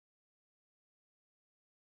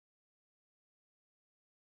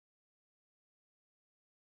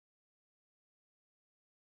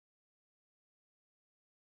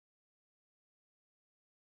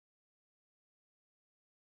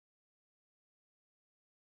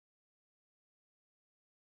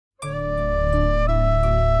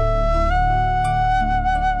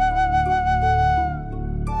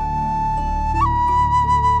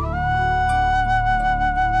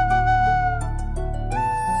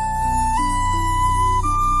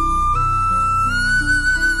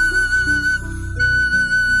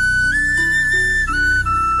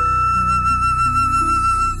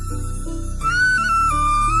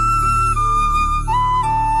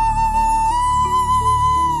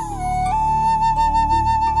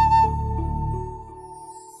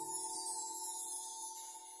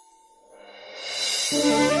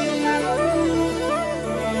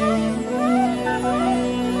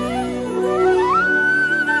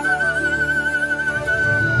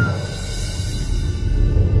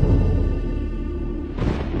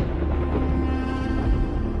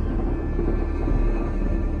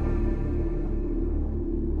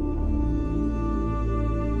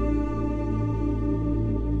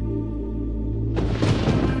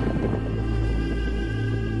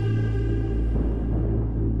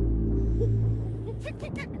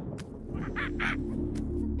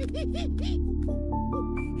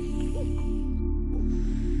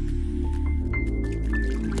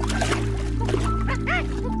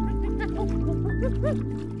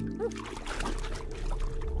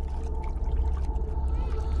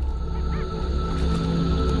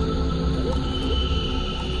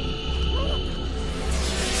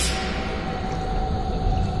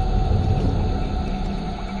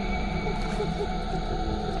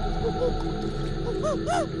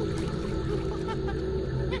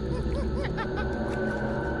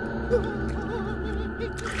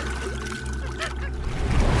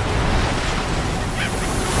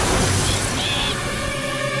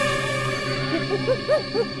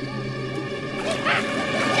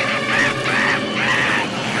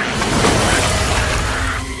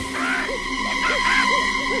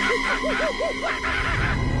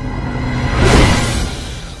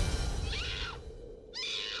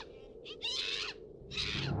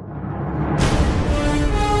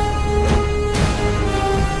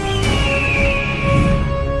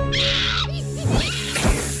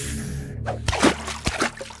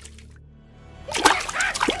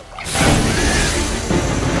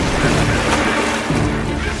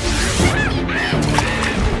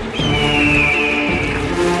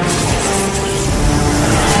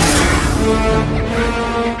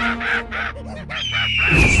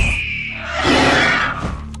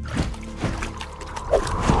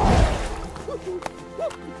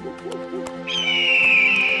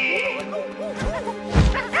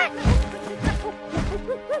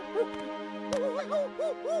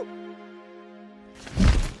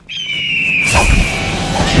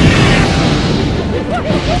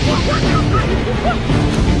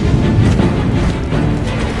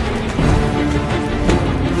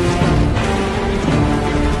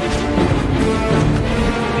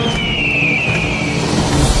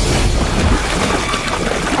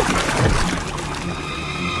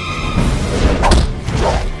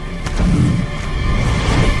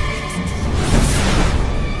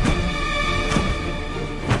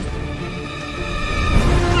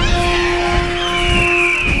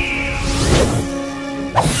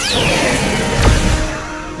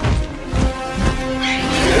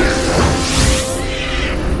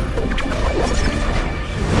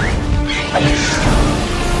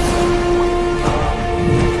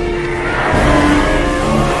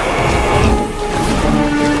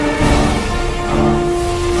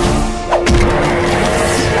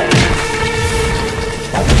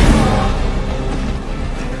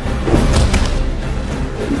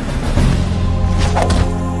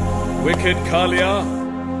Wicked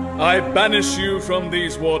Kalia, I banish you from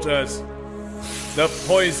these waters. The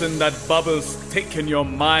poison that bubbles thick in your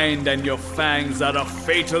mind and your fangs are a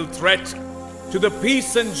fatal threat to the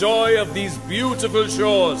peace and joy of these beautiful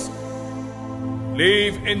shores.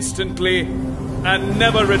 Leave instantly and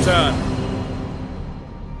never return.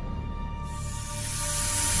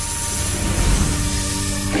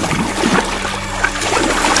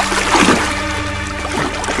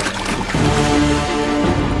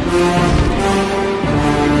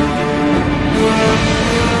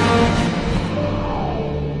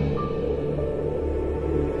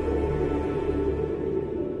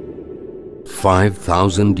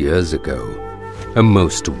 5,000 years ago, a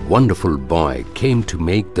most wonderful boy came to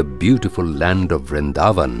make the beautiful land of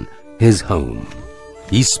Vrindavan his home.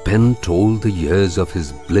 He spent all the years of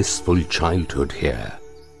his blissful childhood here,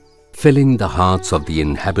 filling the hearts of the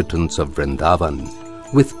inhabitants of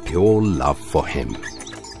Vrindavan with pure love for him.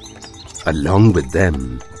 Along with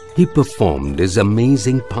them, he performed his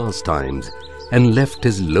amazing pastimes and left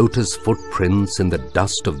his lotus footprints in the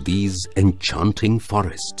dust of these enchanting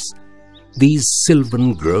forests, these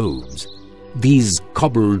sylvan groves, these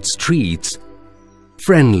cobbled streets,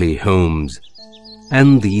 friendly homes,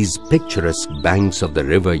 and these picturesque banks of the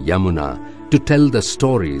river Yamuna to tell the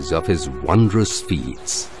stories of his wondrous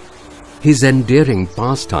feats. His endearing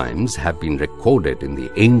pastimes have been recorded in the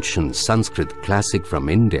ancient Sanskrit classic from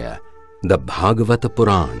India, the Bhagavata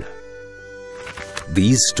Purana.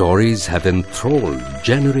 These stories have enthralled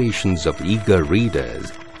generations of eager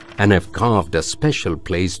readers and have carved a special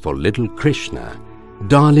place for little Krishna,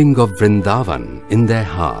 darling of Vrindavan, in their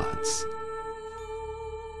hearts.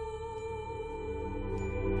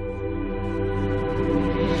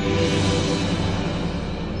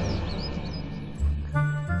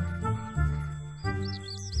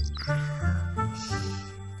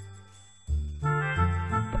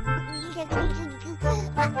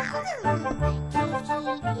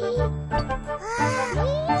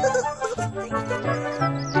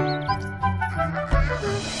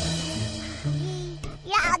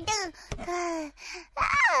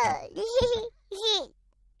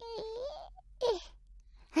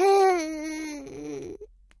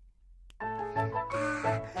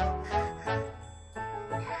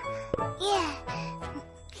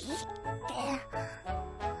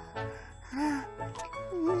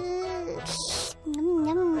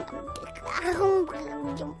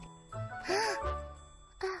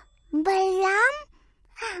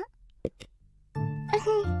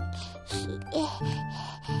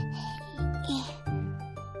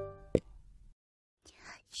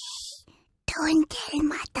 Don't tell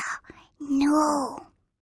Mother. No.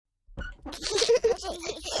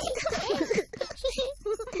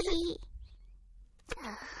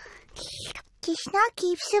 Krishna,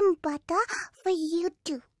 keep some butter for you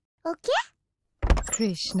too. Okay?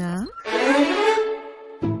 Krishna?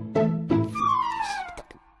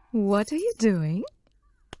 What are you doing?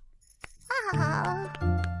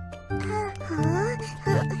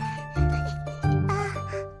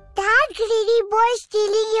 That greedy boy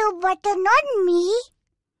stealing your butter, not me.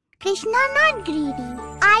 Krishna not greedy.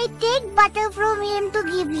 I take butter from him to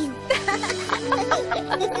give you.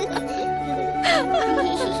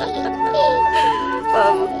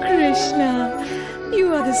 Oh, Krishna,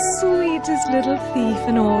 you are the sweetest little thief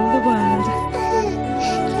in all the world.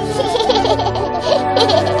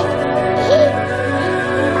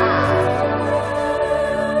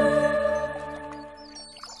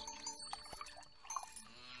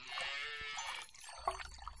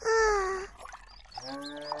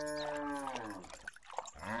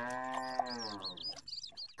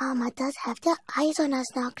 Our mothers have their eyes on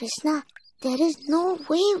us now, Krishna. There is no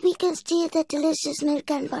way we can steal the delicious milk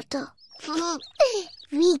and butter.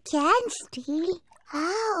 We can steal.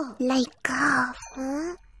 How? Like calf.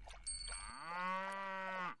 Huh?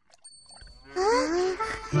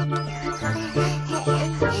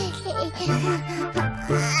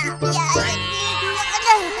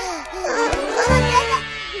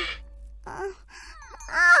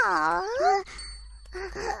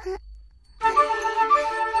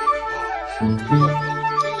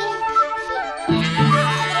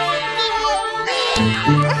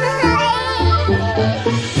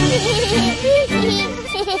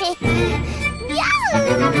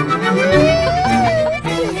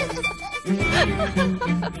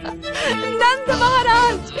 Nanda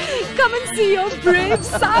Maharaj, come and see your brave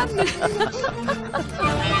son.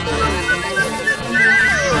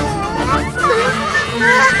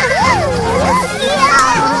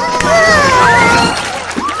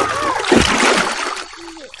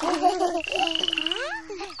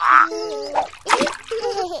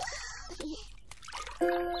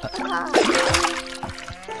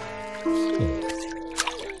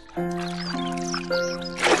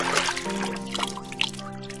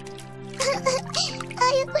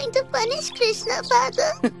 Are you going to punish Krishna,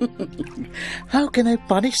 Father? How can I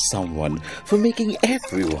punish someone for making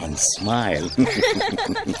everyone smile?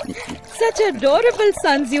 Such adorable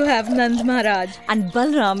sons you have, Nand Maharaj. And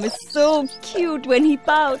Balram is so cute when he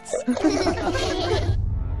pouts.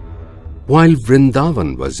 While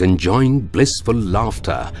Vrindavan was enjoying blissful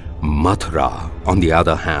laughter, Mathura, on the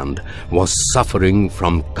other hand, was suffering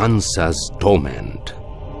from Kansa's torment.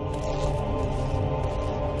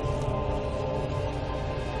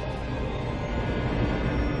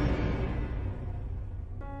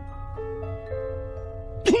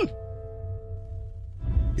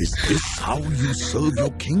 Is this how you serve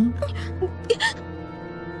your king?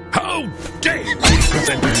 How dare you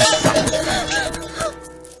present yourself?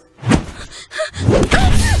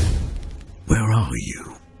 Where are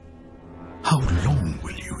you? How long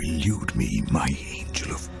will you elude me, my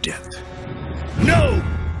angel of death? No!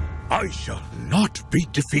 I shall not be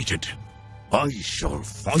defeated. I shall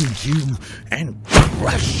find you and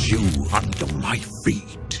crush you under my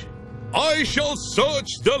feet. I shall search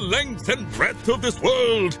the length and breadth of this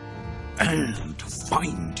world And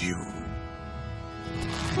find you.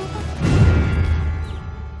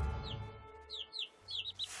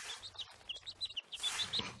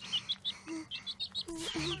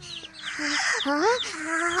 Huh?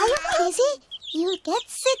 Are you crazy? You'll get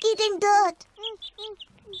sick eating dirt.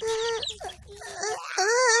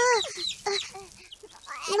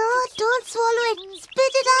 No, don't swallow it.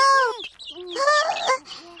 Spit it out.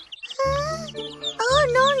 Oh,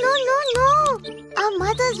 no. Our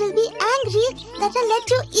mothers will be angry that I let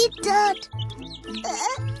you eat dirt.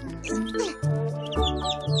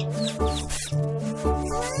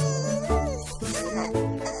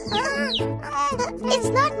 It's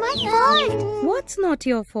not my fault. What's not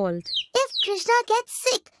your fault? If Krishna gets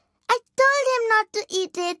sick, I told him not to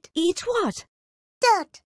eat it. Eat what?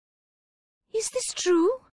 Dirt. Is this true?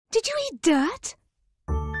 Did you eat dirt?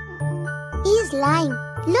 He's lying.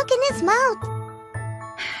 Look in his mouth.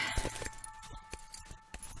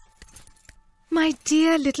 My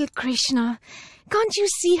dear little Krishna, can't you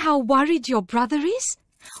see how worried your brother is?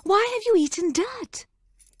 Why have you eaten dirt?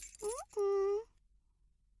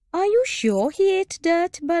 Are you sure he ate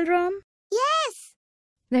dirt, Balram? Yes.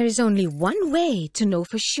 There is only one way to know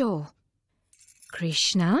for sure.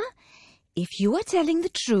 Krishna, If you are telling the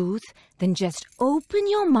truth, then just open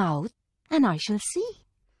your mouth and I shall see.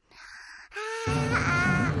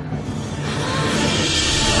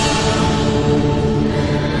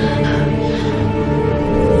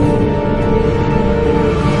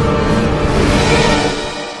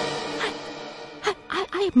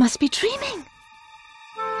 I must be dreaming.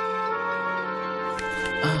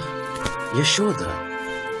 Yashoda.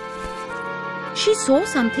 She saw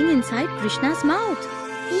something inside Krishna's mouth.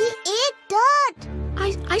 He ate dirt.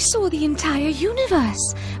 I saw the entire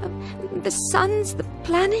universe. The suns, the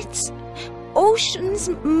planets, oceans,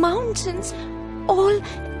 mountains, all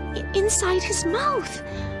inside his mouth.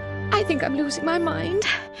 I think I'm losing my mind.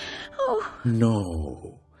 Oh.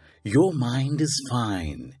 No, your mind is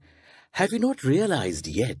fine. Have you not realized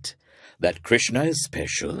yet that Krishna is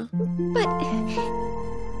special? But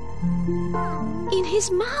in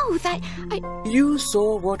his mouth, You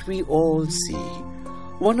saw what we all see.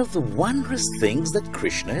 One of the wondrous things that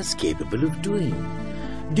Krishna is capable of doing.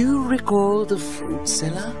 Do you recall the fruit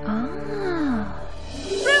seller? Ah.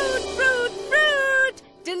 Fruit, fruit, fruit!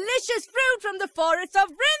 Delicious fruit from the forests of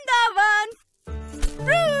Vrindavan!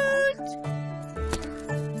 Fruit!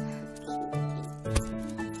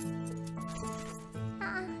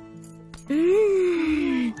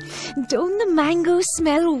 Don't the mangoes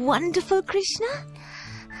smell wonderful, Krishna?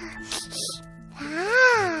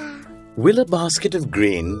 Will a basket of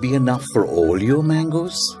grain be enough for all your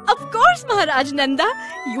mangoes? Of course, Maharaj Nanda.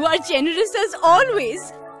 You are generous as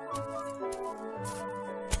always.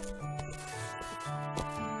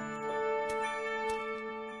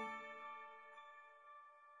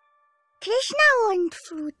 Krishna wants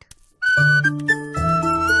fruit.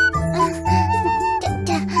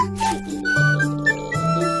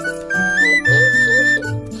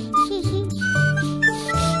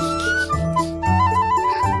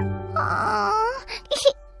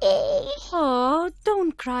 Oh,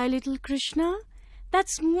 don't cry, little Krishna.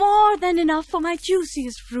 That's more than enough for my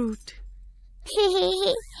juiciest fruit.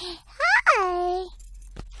 Hi.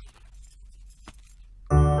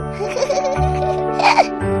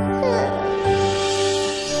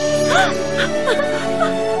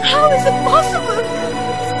 How is it possible?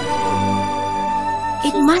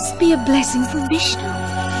 It must be a blessing from Vishnu.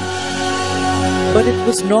 But it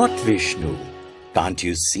was not Vishnu. Can't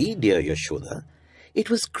you see, dear Yashoda? It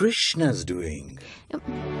was Krishna's doing.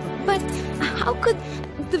 But how could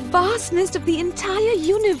the vastness of the entire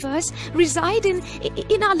universe reside in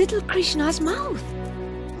our little Krishna's mouth?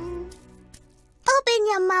 Open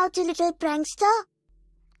your mouth, you little prankster.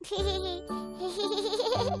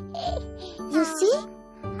 You see?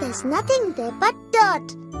 There's nothing there but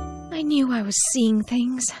dirt. I knew I was seeing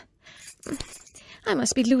things. I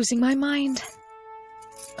must be losing my mind.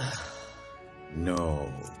 No.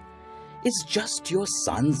 It's just your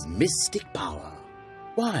son's mystic power.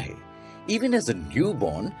 Why, even as a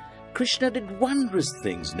newborn, Krishna did wondrous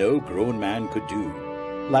things no grown man could do.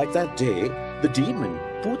 Like that day, the demon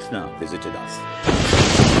Putna visited us.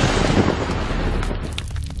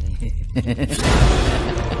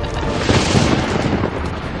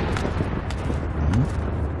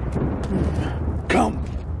 Come.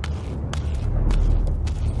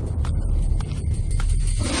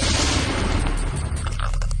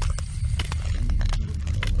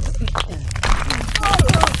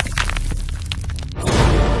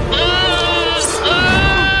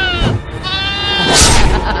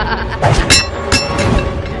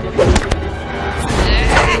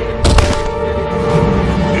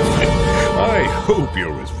 I hope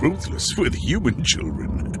you're as ruthless with human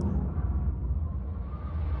children.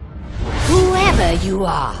 Whoever you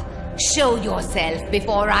are, show yourself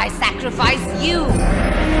before I sacrifice you.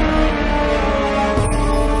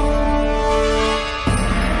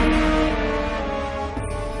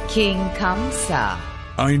 King Kamsa.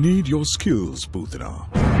 I need your skills, Putana.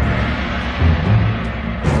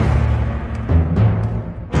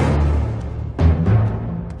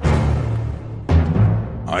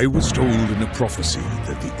 I was told in a prophecy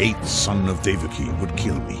that the 8th son of Devaki would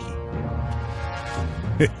kill me.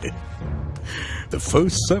 The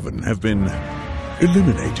first 7 have been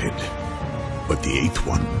eliminated, but the 8th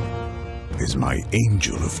one is my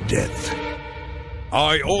angel of death.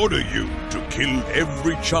 I order you to kill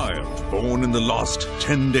every child born in the last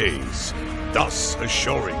 10 days, thus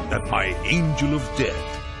assuring that my angel of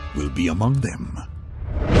death will be among them.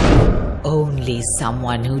 Only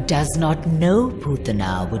someone who does not know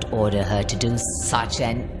Putana would order her to do such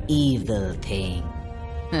an evil thing.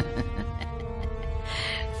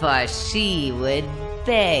 For she would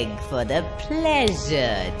beg for the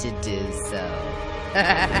pleasure to do so.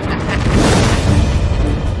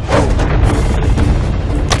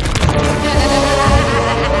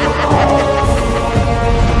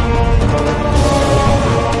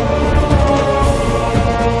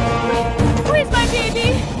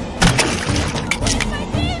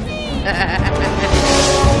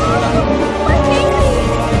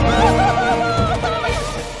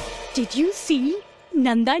 See?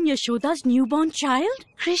 Nanda and Yashoda's newborn child?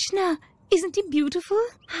 Krishna, isn't he beautiful?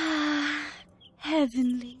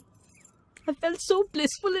 Heavenly. I felt so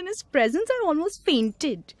blissful in his presence, I almost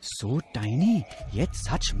fainted. So tiny, yet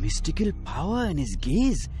such mystical power in his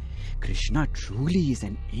gaze. Krishna truly is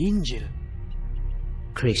an angel.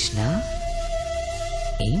 Krishna?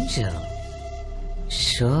 Angel?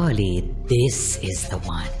 Surely this is the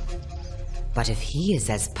one. But if he is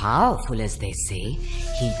as powerful as they say,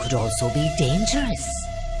 he could also be dangerous.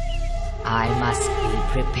 I must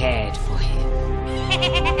be prepared for him.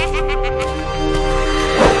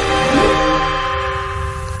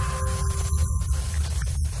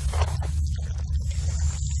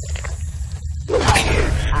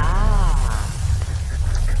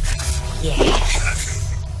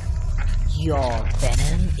 Yes. Your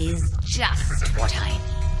venom is just what I need.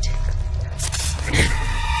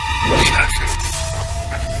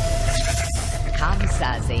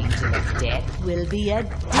 Kamsa's angel of death will be a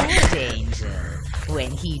dead angel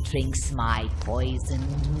when he drinks my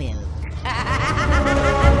poisoned milk.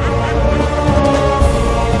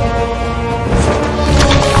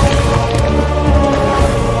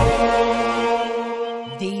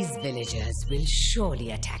 These villagers will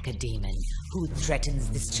surely attack a demon who threatens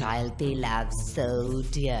this child they love so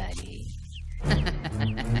dearly.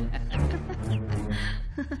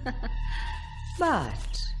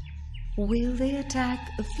 But will they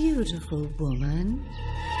attack a beautiful woman?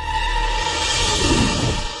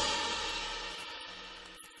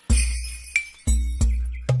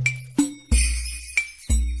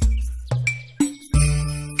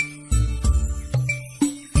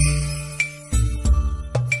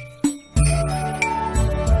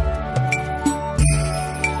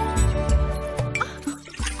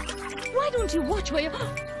 Why don't you watch where you're...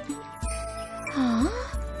 Huh?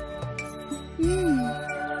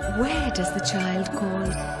 Where does the child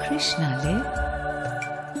called Krishna live?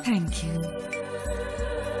 Thank you.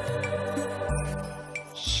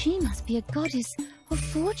 She must be a goddess of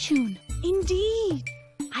fortune. Indeed.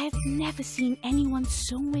 I have never seen anyone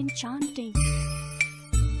so enchanting.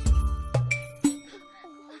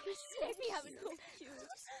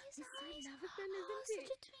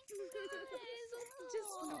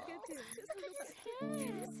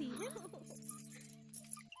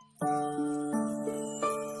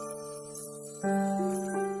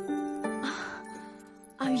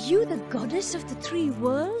 Are you the goddess of the three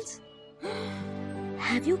worlds?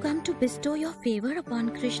 Have you come to bestow your favor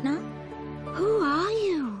upon Krishna? Who are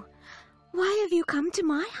you? Why have you come to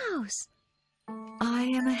my house? I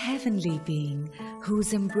am a heavenly being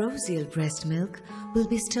whose ambrosial breast milk will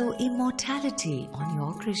bestow immortality on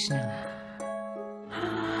your Krishna.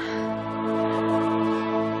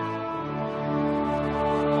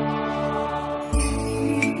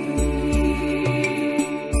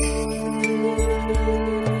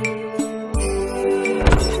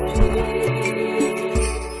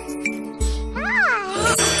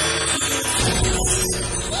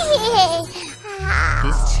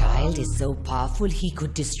 This child is so powerful he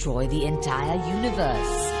could destroy the entire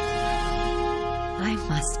universe. I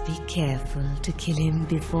must be careful to kill him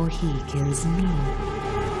before he kills me.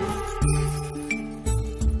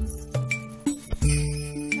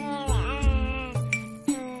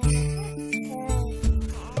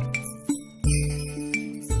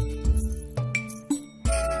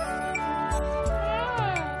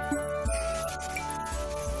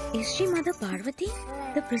 Is she Mother Parvati,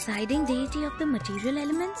 the presiding deity of the material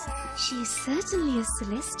elements? She is certainly a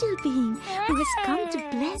celestial being who has come to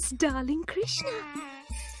bless darling Krishna.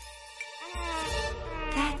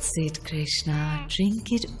 That's it, Krishna.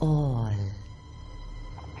 Drink it all.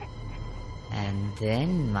 And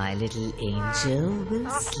then my little angel will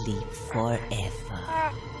sleep forever.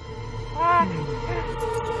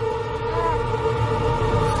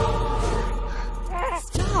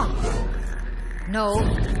 Stop! No.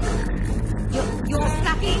 You're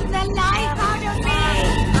sucking the life out of me!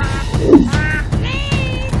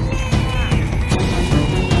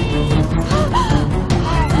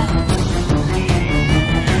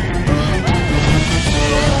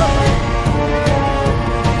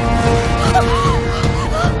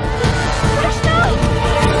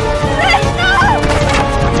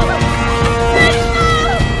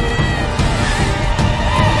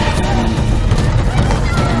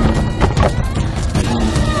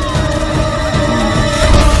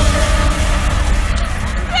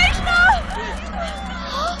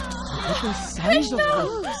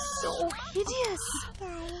 So hideous.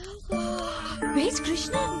 Where's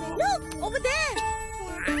Krishna? Look, over there.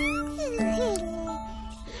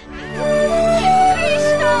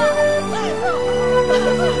 Krishna!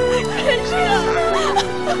 Krishna!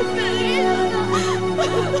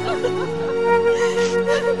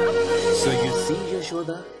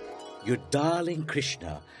 Yashoda, your darling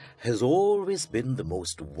Krishna has always been the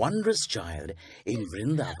most wondrous child in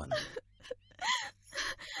Vrindavan.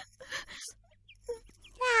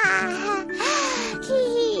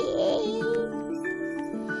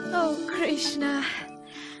 Oh, Krishna,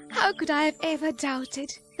 how could I have ever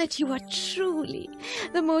doubted that you are truly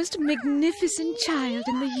the most magnificent child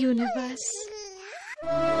in the universe?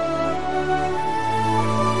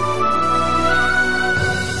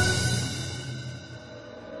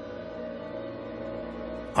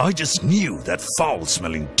 I just knew that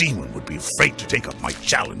foul-smelling demon would be afraid to take up my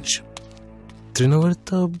challenge.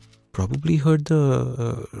 Trinavarta probably heard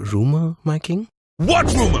the rumor, my king.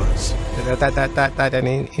 What rumors? That an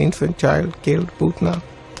infant child killed Putna.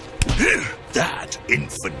 That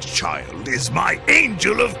infant child is my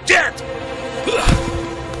angel of death!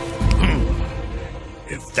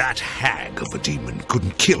 If that hag of a demon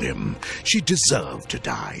couldn't kill him, she deserved to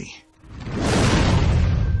die.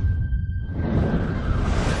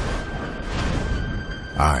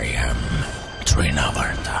 I am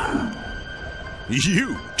Trinavarta.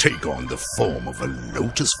 You take on the form of a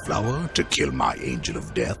lotus flower to kill my angel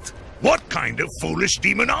of death? What kind of foolish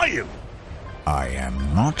demon are you? I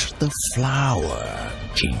am not the flower,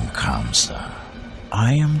 King Kamsa.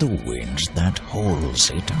 I am the wind that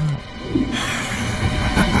holds it up.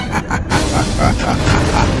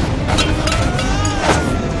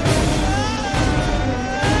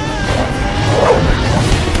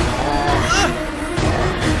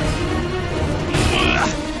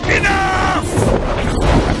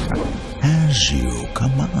 As you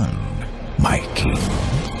command, my king.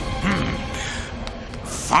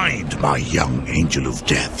 Find my young angel of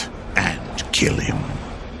death and kill him.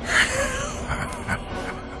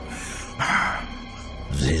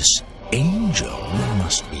 This angel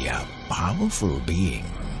must be a powerful being.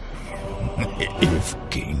 If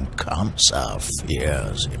King Kamsa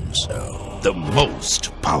fears him so. The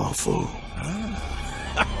most powerful.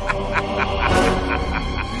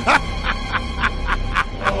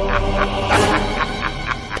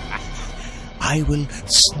 I will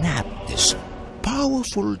snap this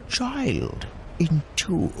powerful child in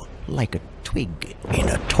two like a twig in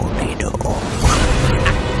a tornado.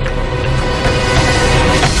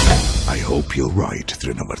 I hope you're right,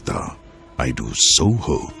 Trinavarta. I do so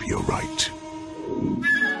hope you're right.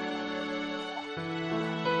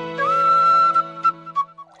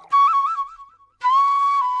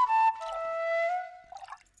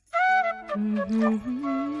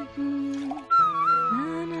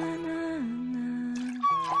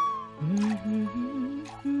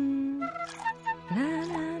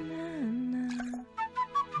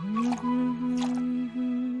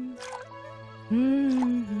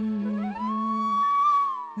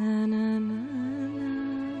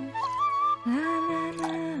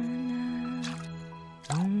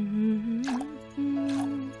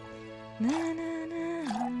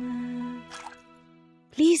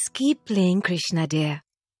 Please keep playing, Krishna dear.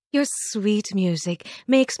 Your sweet music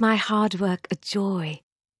makes my hard work a joy.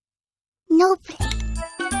 No play.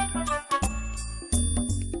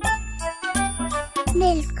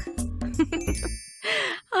 Milk.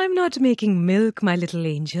 I'm not making milk, my little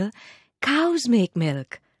angel. Cows make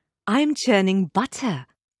milk. I'm churning butter.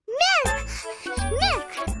 Milk!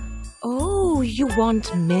 Milk! Oh, you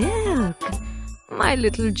want milk? My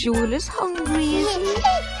little jewel is hungry.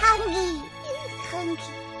 Hungry.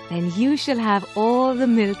 Then you shall have all the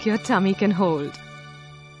milk your tummy can hold.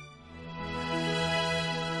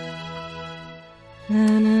 Na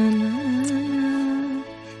na na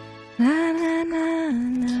na na na na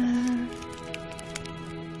na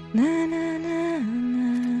na na na.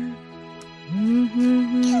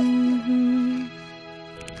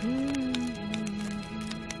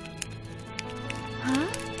 Huh?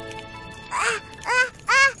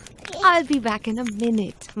 I'll be back in a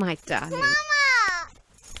minute, my darling.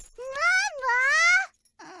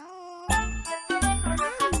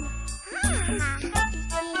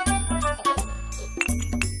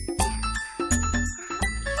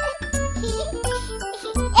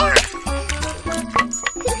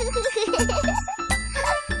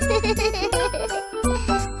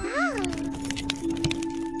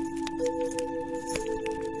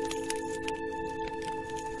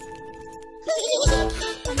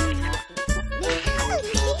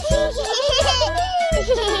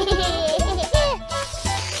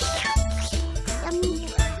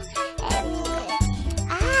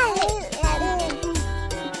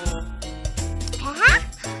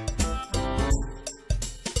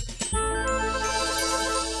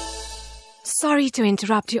 Sorry to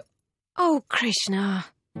interrupt you. Oh, Krishna.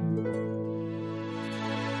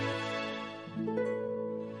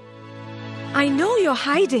 I know you're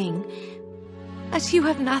hiding, but you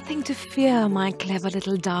have nothing to fear, my clever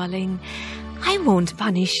little darling. I won't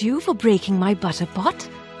punish you for breaking my butter pot.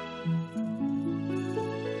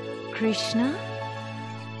 Krishna?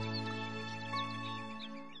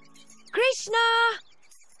 Krishna!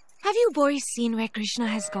 Have you boys seen where Krishna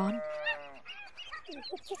has gone?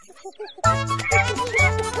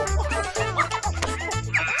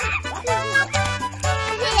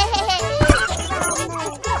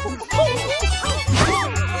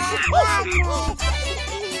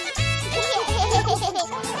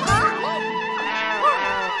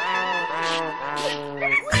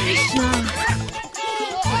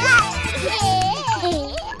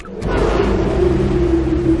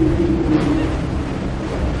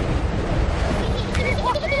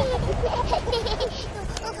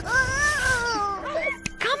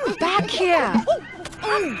 Come back here.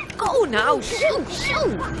 Go now. Shoo,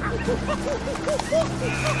 shoo.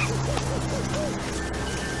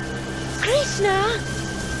 Krishna.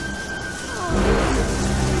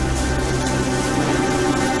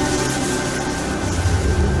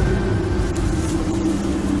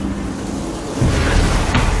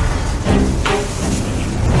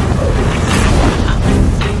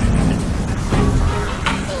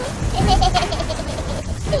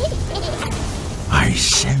 I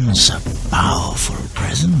sense a powerful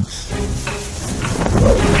presence.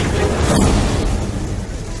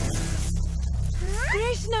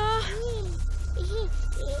 Krishna!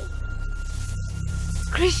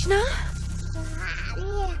 Krishna?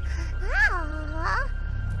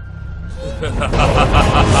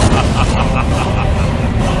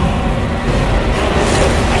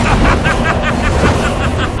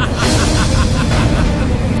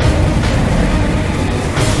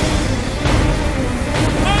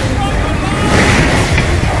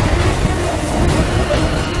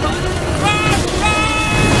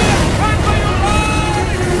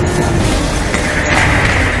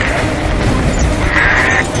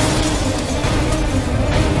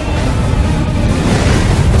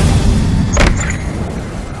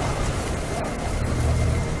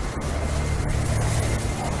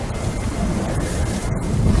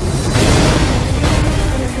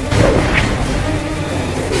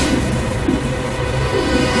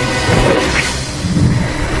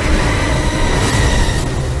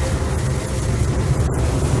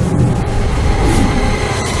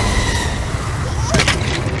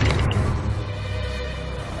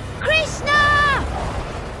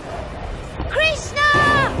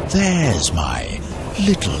 There's my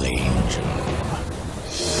little angel.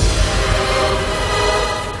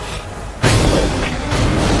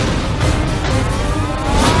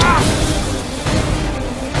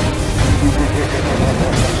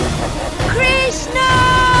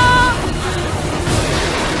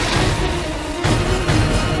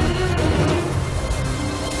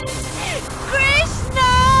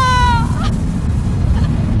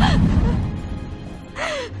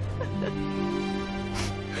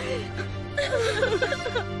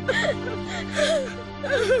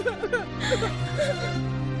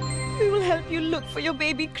 We will help you look for your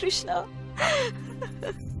baby Krishna.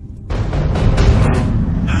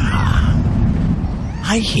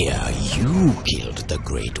 I hear you killed the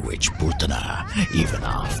great witch Putana even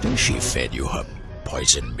after she fed you her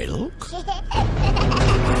poison milk?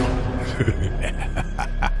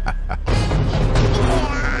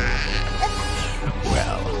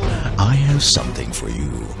 Well, I have something for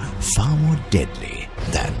you far more deadly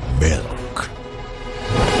than milk.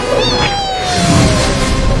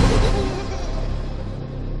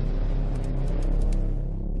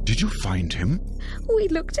 Did you find him? We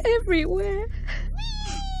looked everywhere.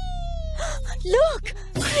 Look!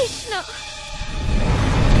 Krishna!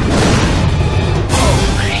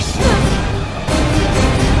 Oh, Krishna!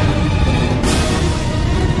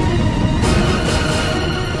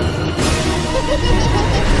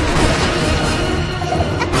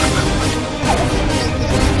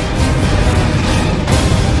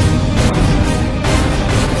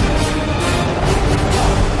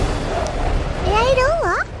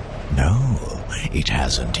 It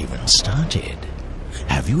hasn't even started.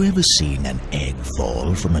 Have you ever seen an egg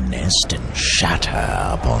fall from a nest and shatter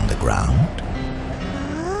upon the ground?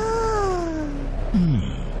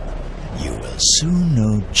 You will soon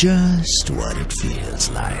know just what it feels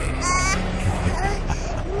like.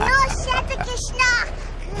 No, shatter Krishna!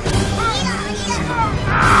 Krishna,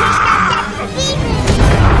 that's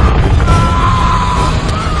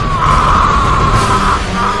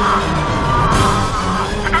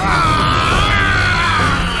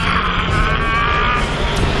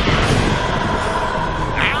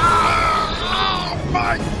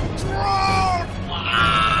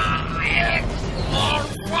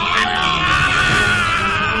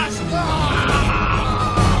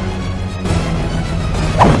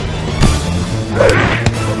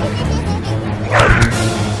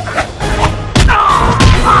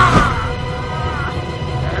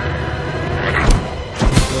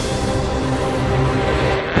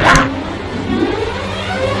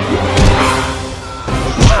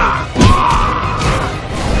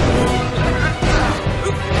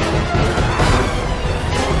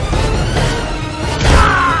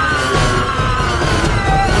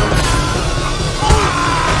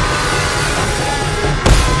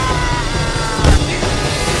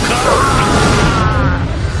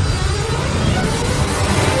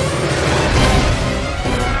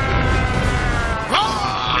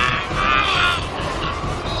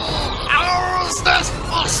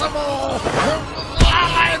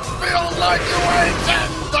feel like you weigh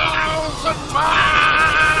 10,000 pounds!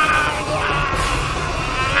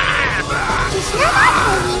 Krishna,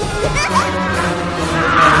 not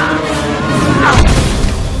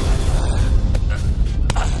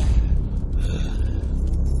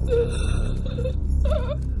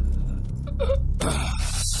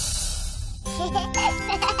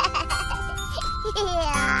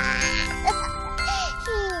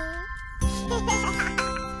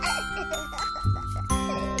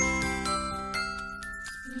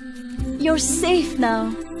You're safe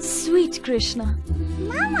now, sweet Krishna.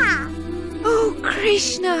 Mama! Oh,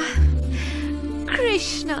 Krishna!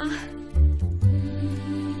 Krishna!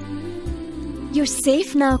 You're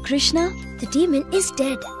safe now, Krishna. The demon is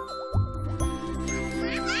dead.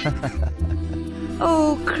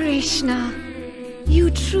 Oh, Krishna!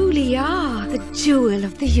 You truly are the jewel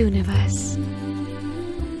of the universe.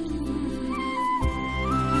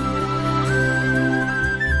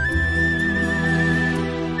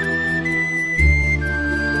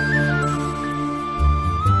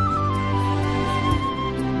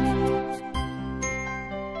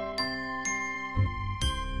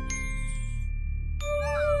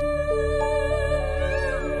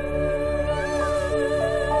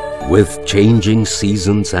 With changing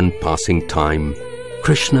seasons and passing time,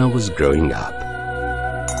 Krishna was growing up.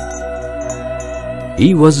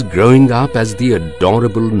 He was growing up as the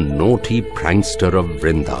adorable, naughty prankster of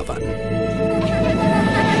Vrindavan.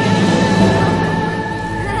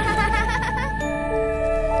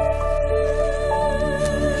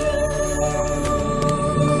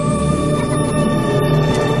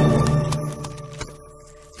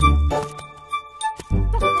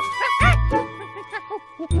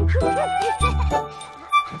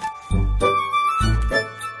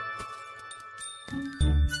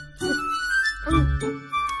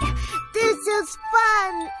 This is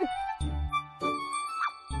fun!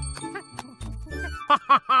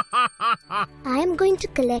 I am going to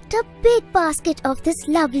collect a big basket of this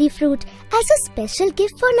lovely fruit as a special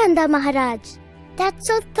gift for Nanda Maharaj. That's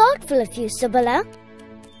so thoughtful of you, Subala.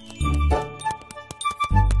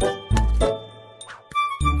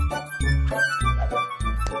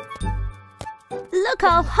 Look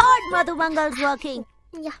how hard Madhu Mangal's working.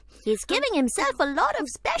 Yeah. He's giving himself a lot of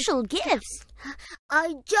special gifts.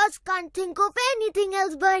 I just can't think of anything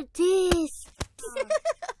else but this.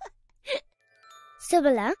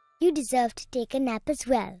 Subala, you deserve to take a nap as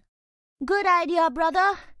well. Good idea,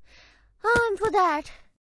 brother. I'm for that.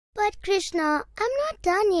 But Krishna, I'm not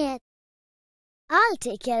done yet. I'll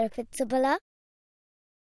take care of it, Subala.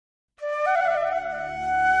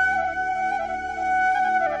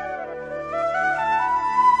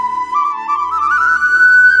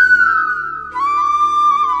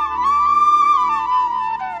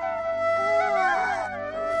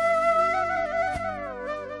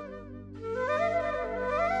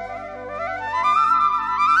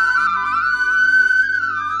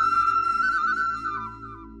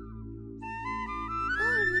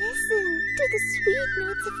 To the sweet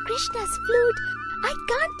notes of Krishna's flute, I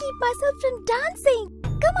can't keep myself from dancing.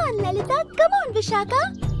 Come on, Lalita. Come on, Vishaka.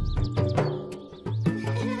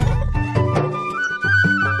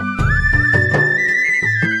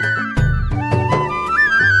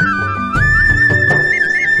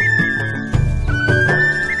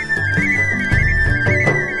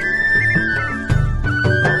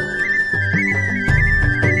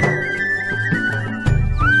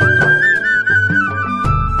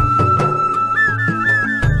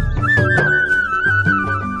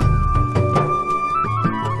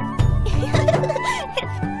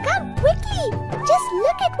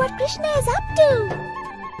 Krishna is up to.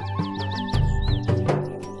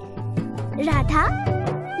 Radha,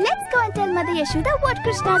 let's go and tell Mother Yashoda what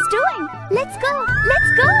Krishna's doing. Let's go.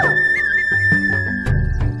 Let's go.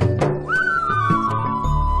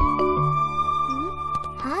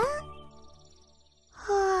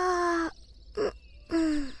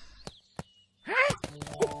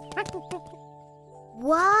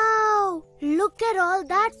 Wow! Look at all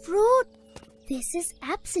that fruit. This is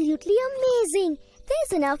absolutely amazing.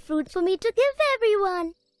 There's enough fruit for me to give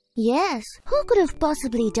everyone. Yes, who could have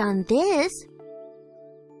possibly done this?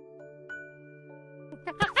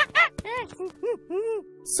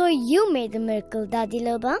 So you made the miracle, Dadi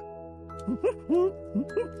Loba?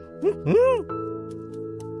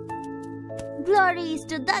 Glories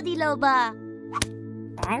to Dadi Loba.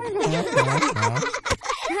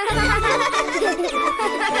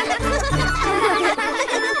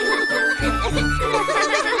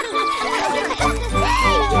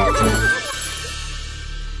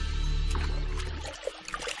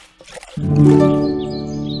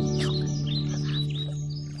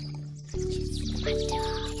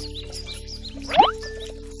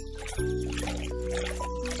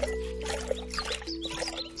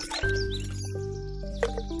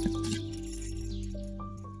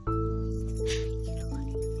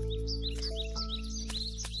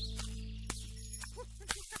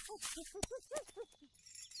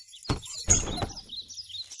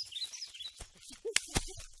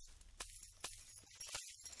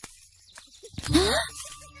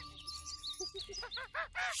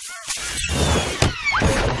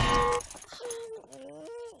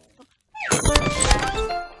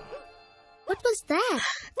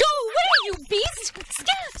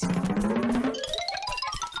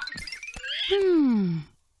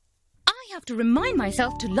 to remind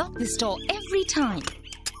myself to lock this door every time.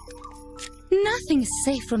 Nothing is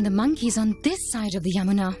safe from the monkeys on this side of the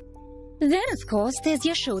Yamuna. Then, of course, there's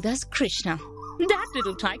Yashoda's Krishna. That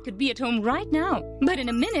little tyke could be at home right now, but in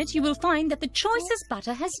a minute you will find that the choicest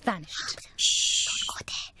butter has vanished. Shh! Don't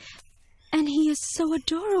go there. And he is so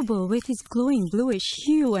adorable with his glowing bluish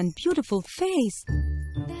hue and beautiful face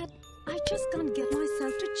that I just can't get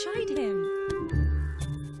myself to chide him.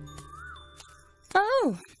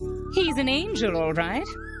 Oh, he's an angel, all right,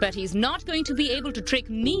 but he's not going to be able to trick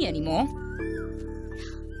me anymore.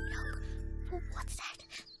 Look, what's that?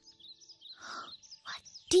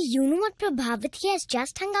 Do you know what Prabhavati has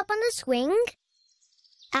just hung up on the swing?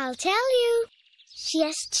 I'll tell you. She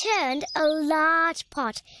has turned a large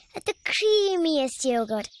pot at the creamiest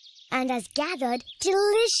yogurt and has gathered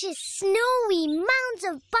delicious snowy mounds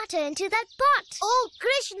of butter into that pot. Oh,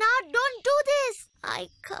 Krishna, don't do this. I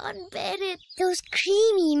can't bear it. Those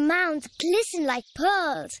creamy mounds glisten like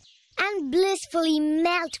pearls and blissfully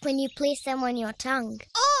melt when you place them on your tongue.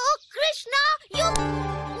 Oh, Krishna, you...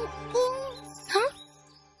 Huh?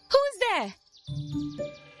 Who's there?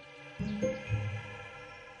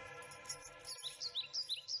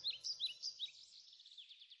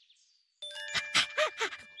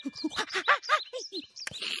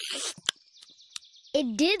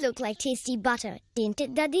 It did look like tasty butter, didn't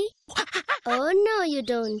it, Daddy? Oh, no, you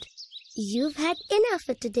don't. You've had enough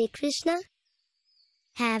for today, Krishna.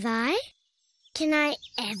 Have I? Can I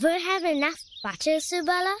ever have enough butter,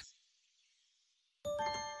 Subala?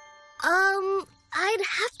 I'd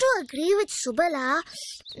have to agree with Subala,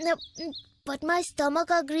 but my stomach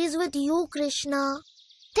agrees with you, Krishna.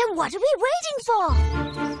 Then what are we waiting for?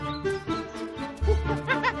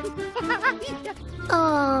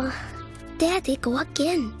 Oh, there they go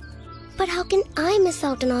again. But how can I miss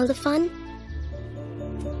out on all the fun?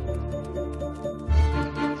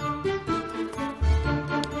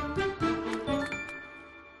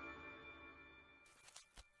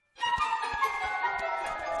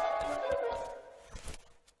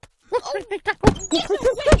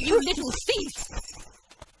 You little thief!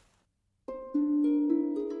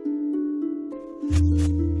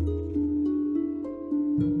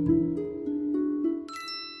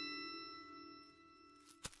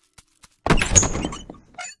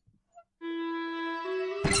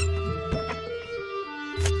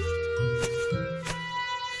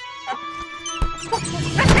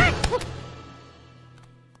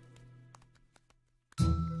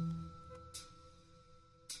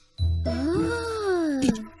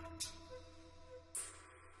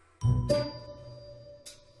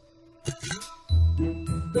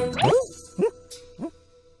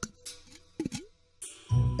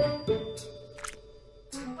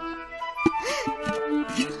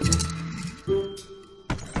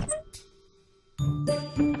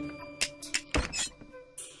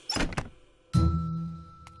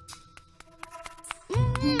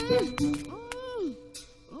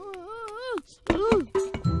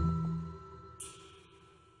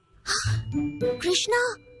 Krishna,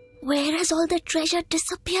 where has all the treasure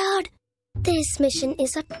disappeared? This mission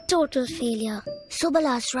is a total failure.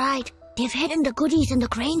 Subala's right. They've hidden the goodies in the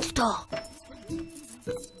grain store.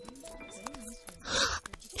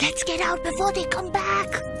 Let's get out before they come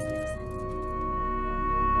back.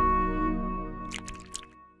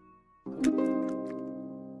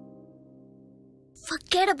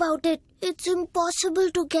 Forget about it. It's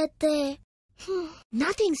impossible to get there.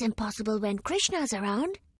 Nothing's impossible when Krishna's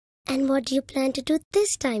around. And what do you plan to do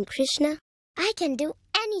this time, Krishna? I can do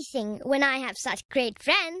anything when I have such great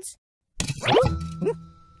friends.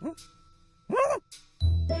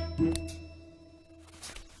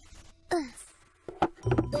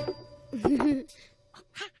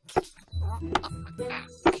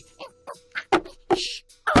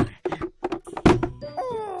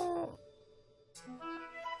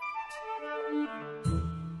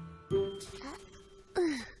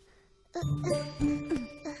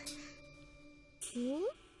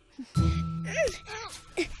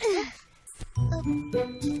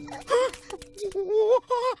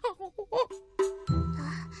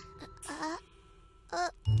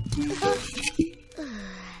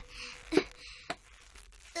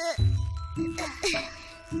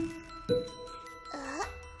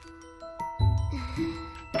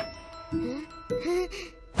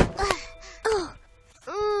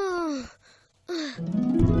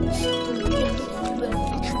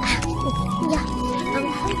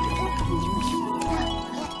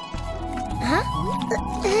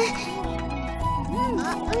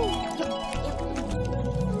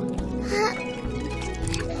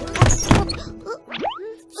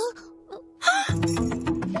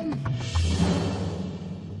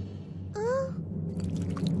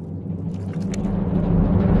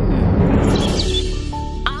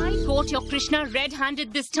 Krishna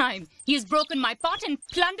red-handed this time. He has broken my pot and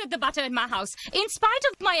plundered the butter in my house, in spite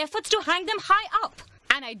of my efforts to hang them high up.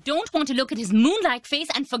 And I don't want to look at his moon-like face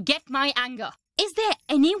and forget my anger. Is there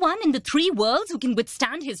anyone in the 3 worlds who can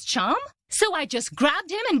withstand his charm? So I just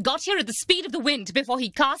grabbed him and got here at the speed of the wind before he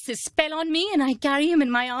casts his spell on me, and I carry him in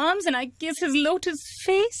my arms and I kiss his lotus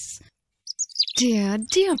face. Dear,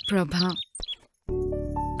 dear Prabha,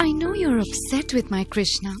 I know you're upset with my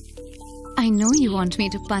Krishna. I know you want me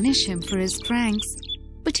to punish him for his pranks,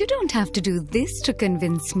 but you don't have to do this to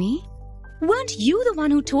convince me. Weren't you the one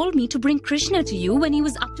who told me to bring Krishna to you when he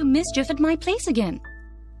was up to mischief at my place again?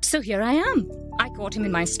 So here I am. I caught him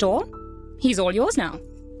in my store. He's all yours now.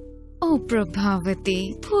 Oh,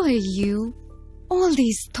 Prabhavati, poor you. All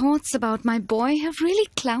these thoughts about my boy have really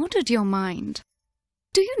clouded your mind.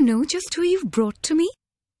 Do you know just who you've brought to me?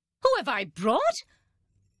 Who have I brought?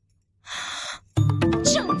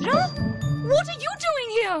 Chandra? What are you doing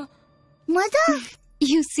here? Mother?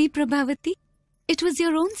 You see, Prabhavati, it was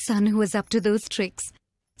your own son who was up to those tricks.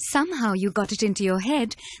 Somehow you got it into your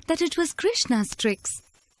head that it was Krishna's tricks.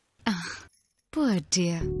 Ah, poor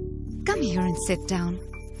dear. Come here and sit down.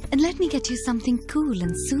 And let me get you something cool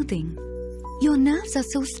and soothing. Your nerves are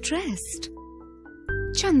so stressed.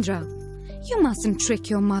 Chandra, you mustn't trick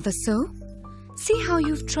your mother so. See how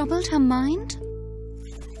you've troubled her mind?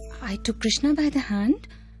 I took Krishna by the hand.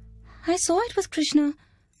 I saw it was Krishna.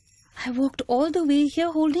 I walked all the way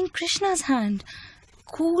here holding Krishna's hand,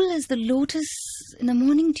 cool as the lotus in the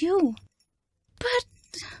morning dew. But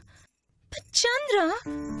Chandra,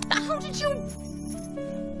 how did you...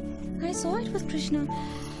 I saw it was Krishna.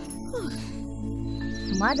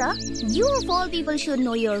 Mother, you of all people should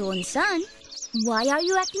know your own son. Why are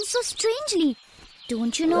you acting so strangely?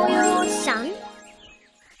 Don't you know your own son?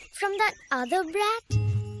 From that other brat?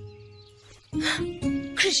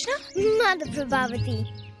 Krishna? Mother Prabhavati,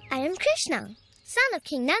 I am Krishna, son of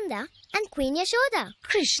King Nanda and Queen Yashoda.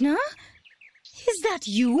 Krishna? Is that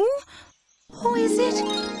you? Or is it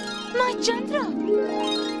my Chandra?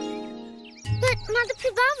 But Mother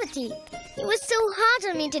Prabhavati, you were so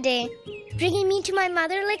hard on me today, bringing me to my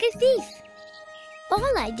mother like a thief.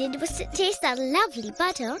 All I did was to taste that lovely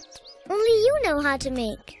butter only you know how to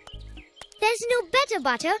make. There's no better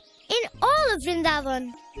butter in all of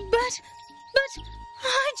Vrindavan. But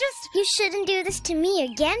I just... You shouldn't do this to me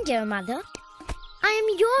again, dear mother. I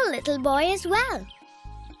am your little boy as well.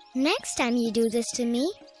 Next time you do this to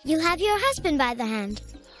me, you'll have your husband by the hand.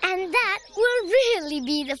 And that will really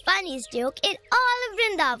be the funniest joke in all of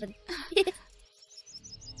Vrindavan.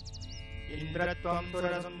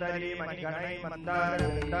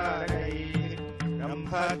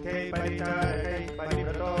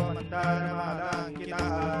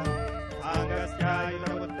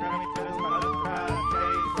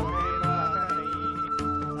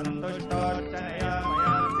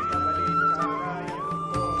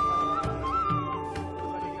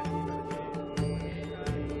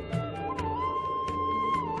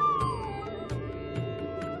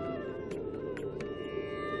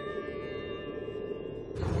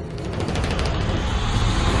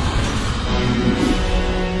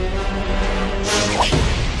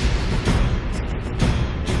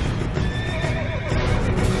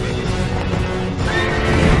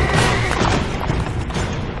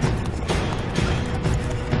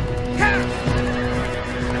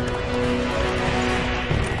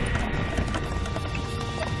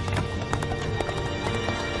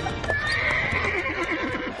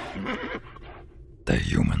 The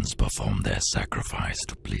humans perform their sacrifice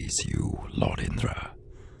to please you, Lord Indra.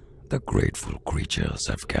 The grateful creatures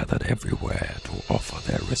have gathered everywhere to offer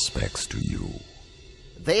their respects to you.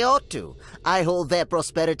 They ought to. I hold their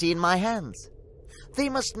prosperity in my hands. They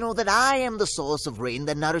must know that I am the source of rain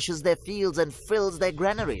that nourishes their fields and fills their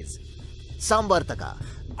granaries. Samvartaka,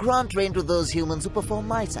 grant rain to those humans who perform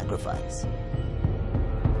my sacrifice.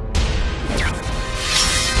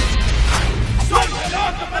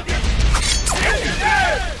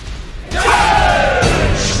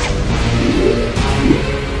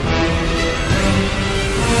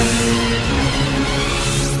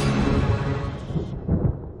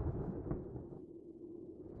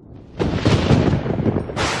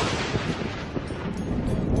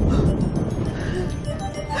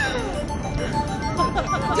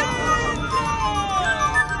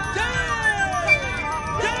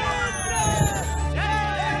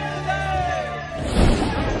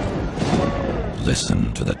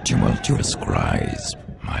 Listen to the tumultuous cries,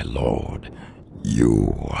 my lord.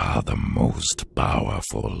 You are the most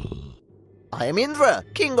powerful. I am Indra,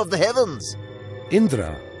 king of the heavens.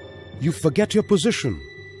 Indra, you forget your position.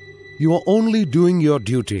 You are only doing your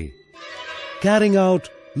duty, carrying out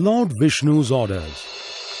Lord Vishnu's orders.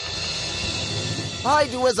 I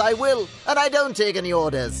do as I will, and I don't take any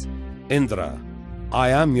orders. Indra,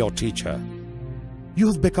 I am your teacher. You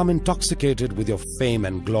have become intoxicated with your fame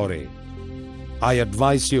and glory. I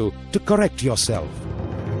advise you to correct yourself.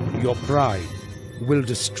 Your pride will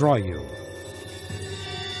destroy you.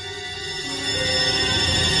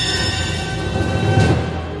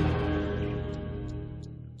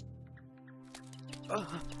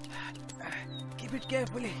 Keep it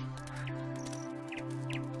carefully.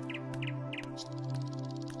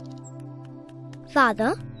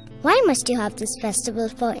 Father, why must you have this festival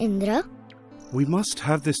for Indra? We must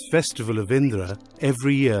have this festival of Indra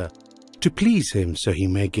every year to please him so he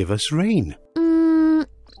may give us rain.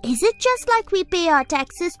 Is it just like we pay our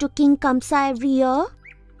taxes to King Kamsa every year?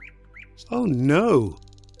 Oh no!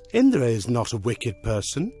 Indra is not a wicked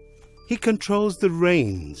person. He controls the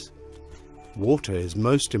rains. Water is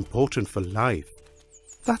most important for life.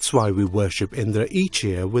 That's why we worship Indra each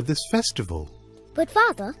year with this festival. But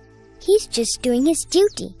Father, he's just doing his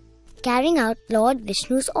duty, carrying out Lord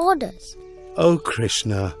Vishnu's orders. Oh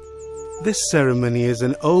Krishna, this ceremony is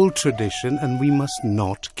an old tradition and we must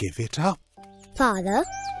not give it up. Father,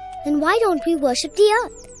 then why don't we worship the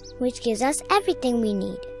earth, which gives us everything we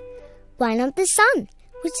need? Why not the sun,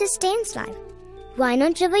 which sustains life? Why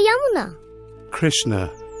not River Yamuna?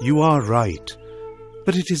 Krishna, you are right,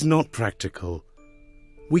 but it is not practical.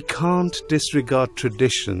 We can't disregard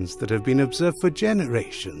traditions that have been observed for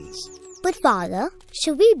generations. But Father,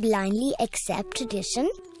 should we blindly accept tradition?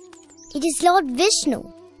 It is Lord Vishnu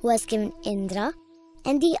who has given Indra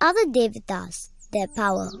and the other Devatas their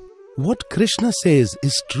power. What Krishna says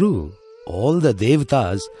is true. All the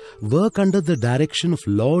Devatas work under the direction of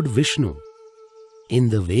Lord Vishnu. In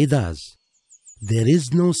the Vedas, there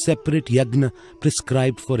is no separate yagna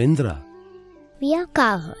prescribed for Indra. We are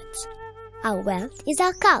cowherds. Our wealth is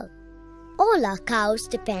our cow. All our cows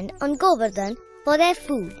depend on Govardhan for their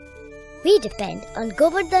food. We depend on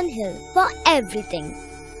Govardhan Hill for everything.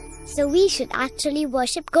 So we should actually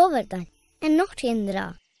worship Govardhan and not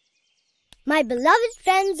Indra. My beloved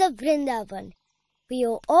friends of Vrindavan, we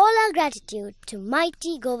owe all our gratitude to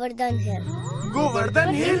mighty Govardhan Hill.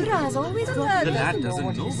 Govardhan Hill? Indra has always thought The lad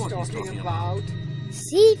doesn't know what he's talking about.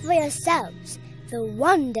 See for yourselves the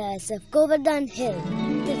wonders of Govardhan Hill,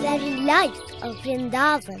 the very life of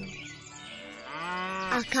Vrindavan.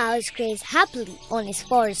 Our cows graze happily on his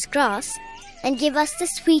forest grass and give us the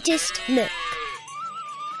sweetest milk.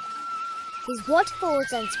 His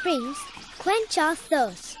waterfalls and springs quench our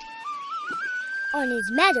thirst. On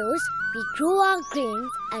his meadows, we grow our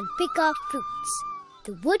grains and pick our fruits.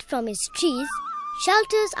 The wood from his trees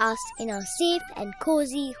shelters us in our safe and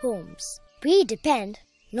cozy homes. We depend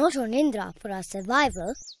not on Indra for our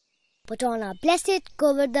survival, but on our blessed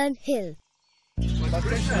Govardhan Hill.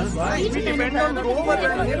 Why we depend on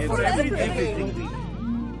Govardhan Hill for everything?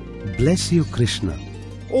 Bless you, Krishna.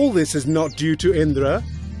 All this is not due to Indra,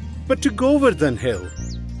 but to Govardhan Hill.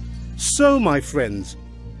 So, my friends,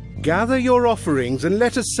 gather your offerings and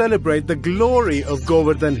let us celebrate the glory of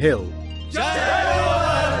Govardhan Hill.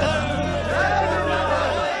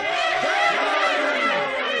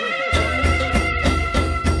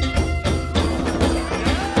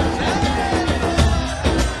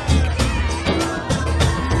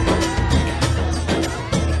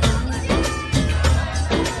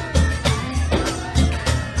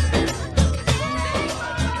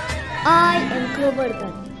 I am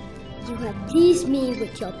Govardhan. You have pleased me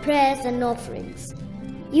with your prayers and offerings.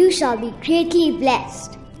 You shall be greatly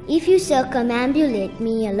blessed if you circumambulate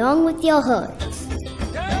me along with your herds.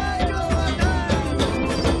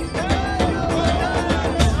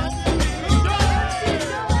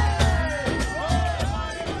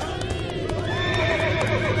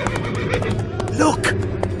 Look!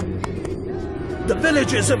 The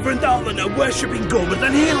villagers of Vrindavan are worshipping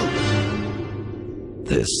Govardhan Hill!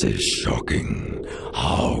 This is shocking.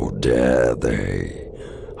 How dare they?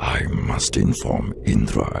 I must inform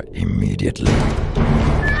Indra immediately.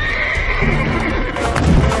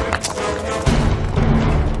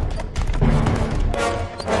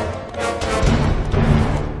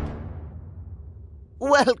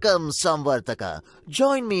 Welcome, Samvartaka.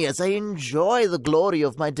 Join me as I enjoy the glory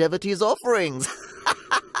of my devotees' offerings.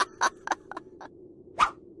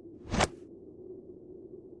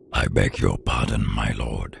 I beg your pardon, my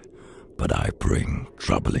lord, but I bring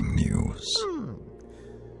troubling news.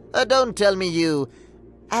 Don't tell me you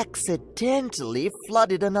accidentally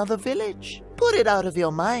flooded another village. Put it out of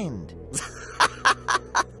your mind.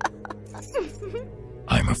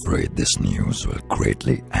 I'm afraid this news will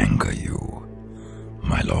greatly anger you.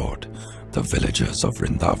 my lord. The villagers of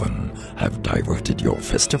Vrindavan have diverted your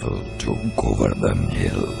festival to Govardhan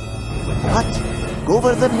Hill. What?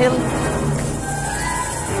 Govardhan Hill?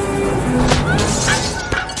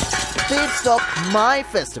 They've stopped my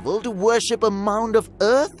festival to worship a mound of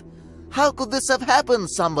earth? How could this have happened,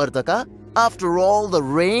 Samvartaka? After all the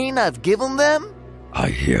rain I've given them? I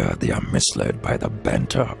hear they are misled by the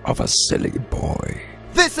banter of a silly boy.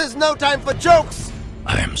 This is no time for jokes!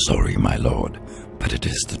 I am sorry, my lord, but it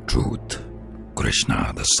is the truth.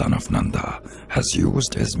 Krishna, the son of Nanda, has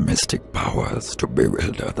used his mystic powers to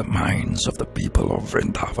bewilder the minds of the people of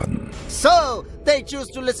Vrindavan. So, they choose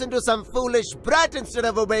to listen to some foolish brat instead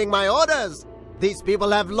of obeying my orders. These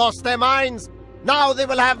people have lost their minds. Now they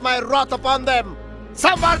will have my wrath upon them.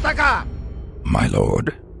 Samvartaka! My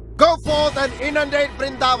lord? Go forth and inundate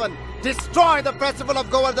Vrindavan. Destroy the festival of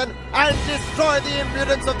Govardhan and destroy the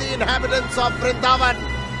impudence of the inhabitants of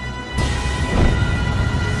Vrindavan.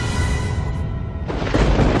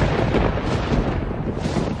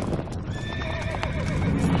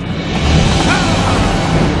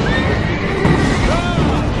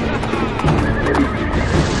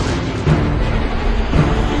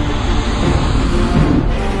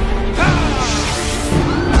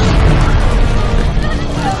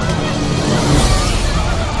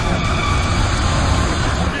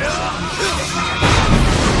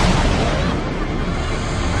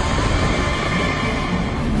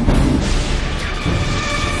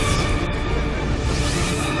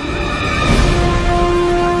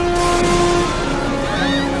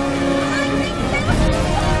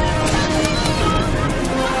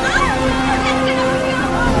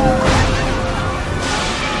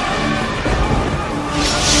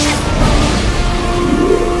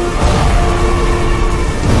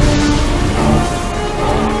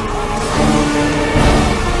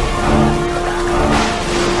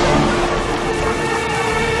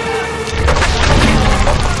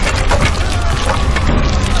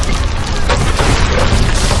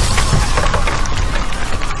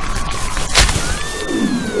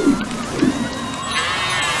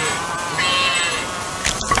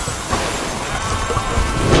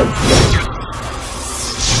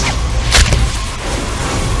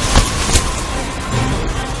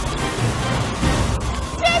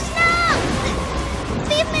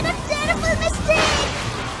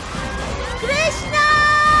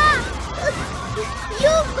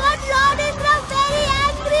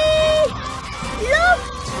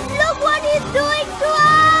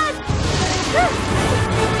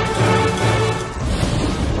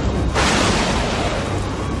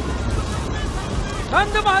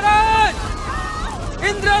 Nanda Maharaj!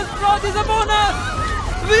 Indra's wrath is upon us!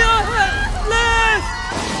 We are helpless!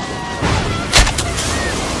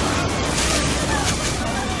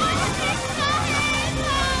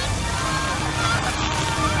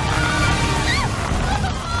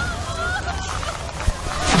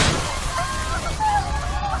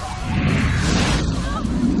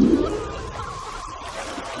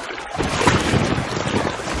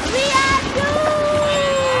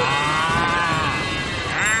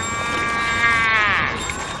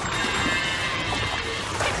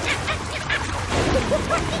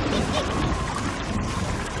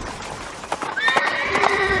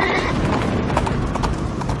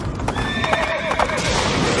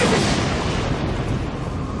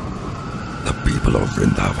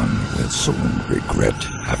 Vrindavan will soon regret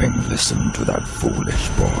having listened to that foolish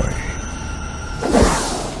boy.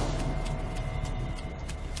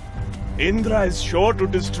 Indra is sure to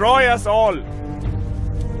destroy us all.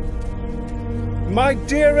 My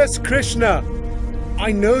dearest Krishna,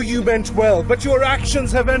 I know you meant well, but your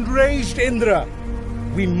actions have enraged Indra.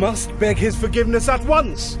 We must beg his forgiveness at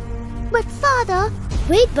once. But Father...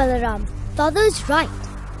 Wait, Balaram. Father is right.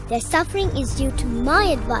 Their suffering is due to my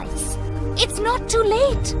advice. It's not too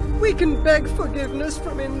late. We can beg forgiveness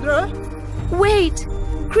from Indra. Wait.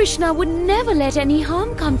 Krishna would never let any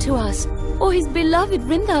harm come to us or his beloved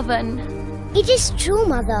Vrindavan. It is true,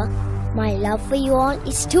 Mother. My love for you all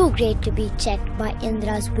is too great to be checked by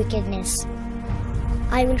Indra's wickedness.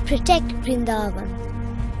 I will protect Vrindavan.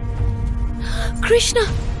 Krishna!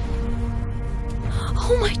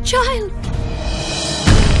 Oh, my child!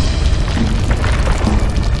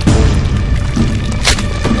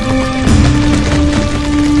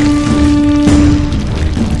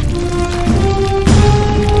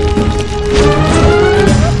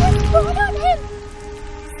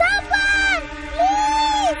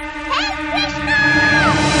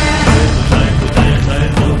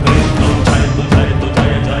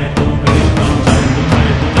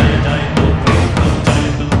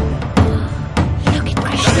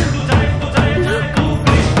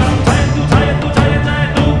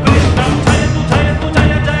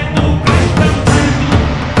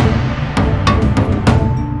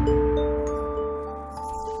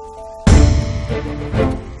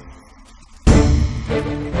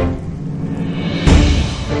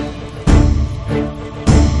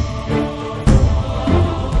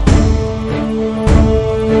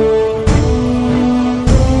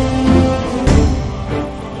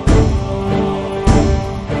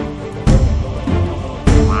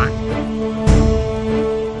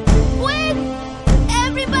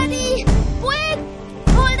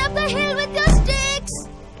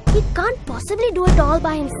 all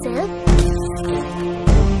by himself?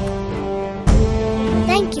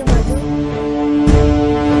 Thank you, Madhu.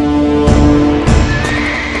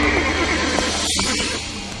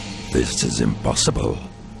 This is impossible.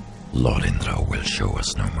 Lord Indra will show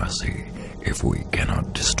us no mercy if we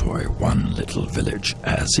cannot destroy one little village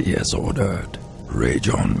as he has ordered. Rage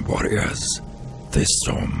on, warriors. This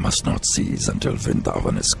storm must not cease until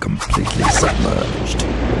Vrindavan is completely submerged.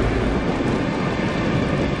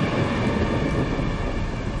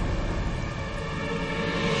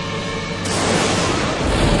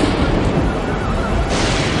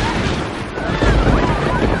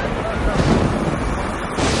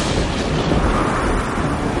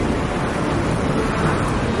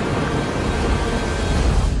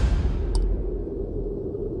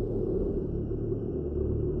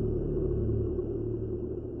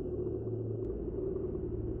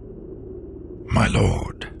 My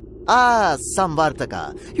lord. Ah,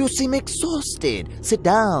 Samvartaka, you seem exhausted. Sit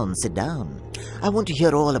down, sit down. I want to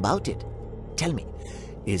hear all about it. Tell me,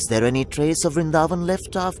 is there any trace of Vrindavan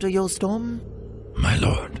left after your storm? My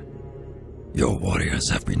lord, your warriors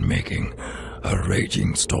have been making a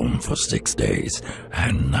raging storm for 6 days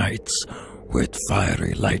and nights with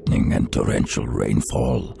fiery lightning and torrential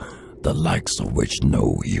rainfall, the likes of which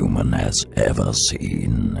no human has ever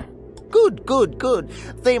seen. Good, good, good.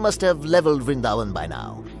 They must have leveled Vrindavan by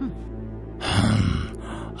now.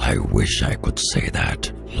 I wish I could say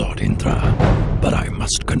that, Lord Indra, but I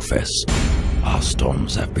must confess, our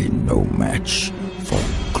storms have been no match for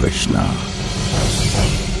Krishna.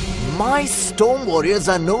 My storm warriors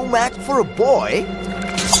are no match for a boy?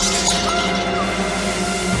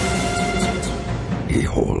 He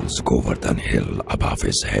holds Govardhan Hill above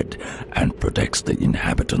his head and protects the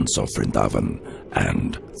inhabitants of Vrindavan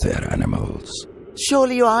and their animals.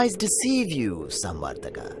 Surely your eyes deceive you,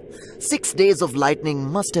 Samvartaka. 6 days of lightning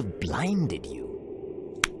must have blinded you.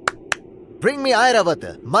 Bring me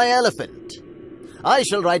Airavata, my elephant. I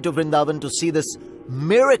shall ride to Vrindavan to see this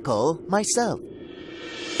miracle myself.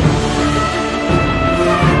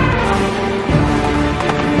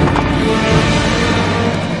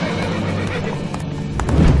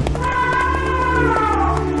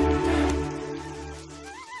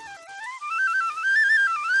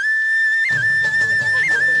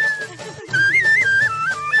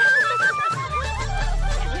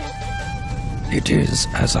 It is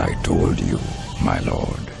as I told you, my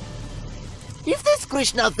lord. If this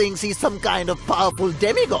Krishna thinks he's some kind of powerful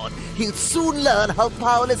demigod, he'll soon learn how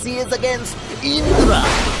powerless he is against Indra.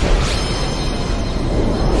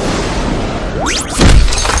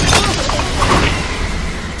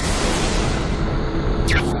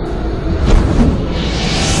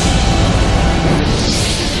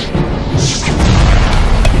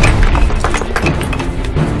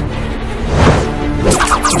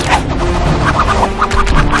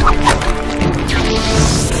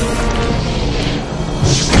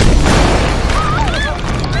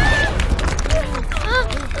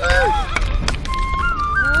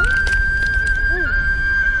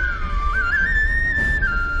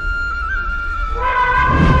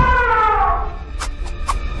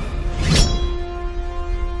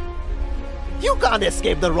 You can't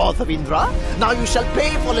escape the wrath of Indra. Now you shall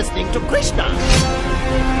pay for listening to Krishna.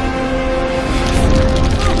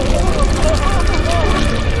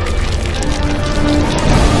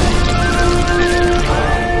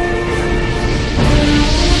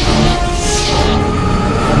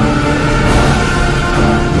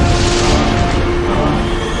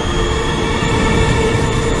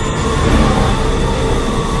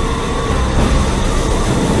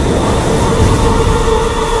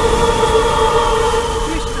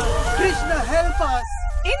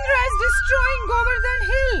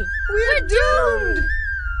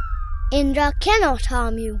 Indra cannot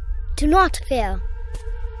harm you. Do not fear.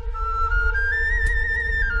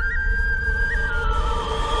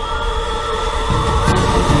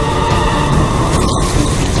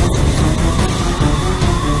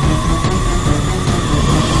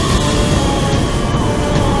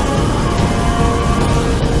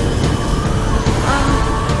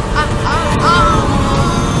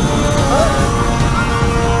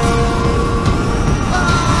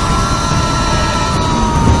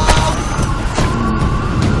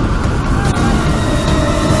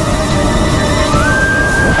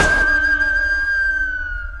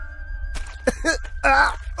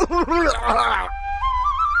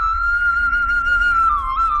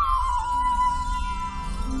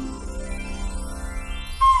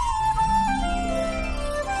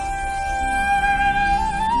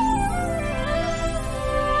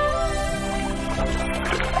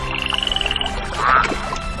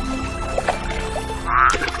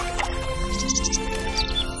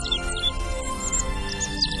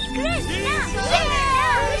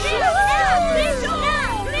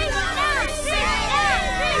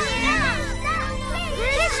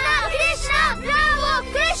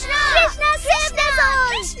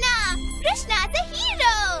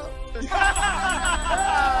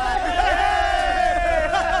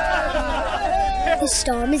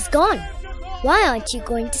 storm is gone. Why aren't you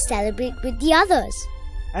going to celebrate with the others?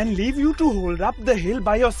 And leave you to hold up the hill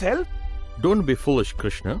by yourself? Don't be foolish,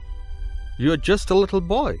 Krishna. You're just a little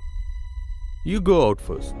boy. You go out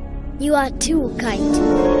first. You are too kind.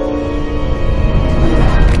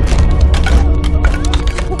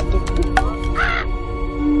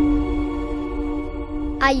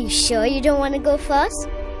 Are you sure you don't want to go first?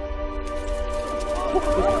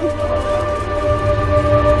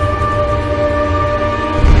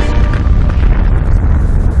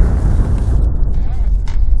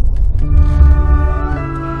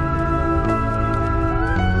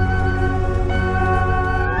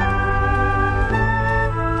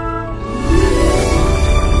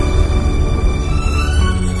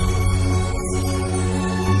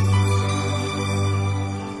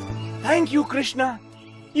 Thank you, Krishna.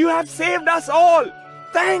 You have saved us all.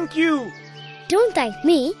 Thank you. Don't thank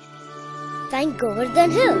me. Thank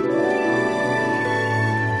Govardhan Hill.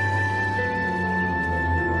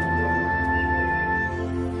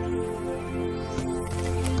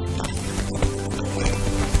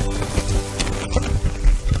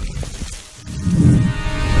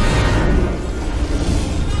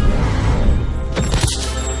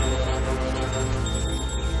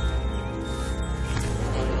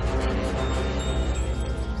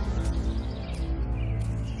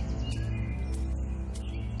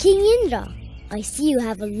 King Indra, I see you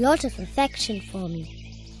have a lot of affection for me.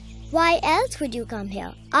 Why else would you come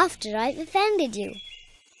here after I've offended you?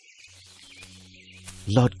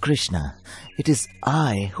 Lord Krishna, it is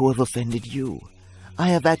I who have offended you. I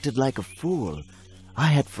have acted like a fool. I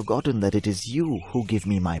had forgotten that it is you who give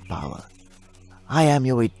me my power. I am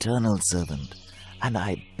your eternal servant, and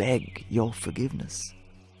I beg your forgiveness.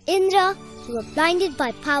 Indra, you were blinded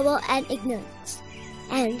by power and ignorance.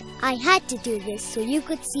 And I had to do this so you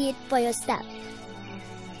could see it for yourself.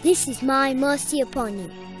 This is my mercy upon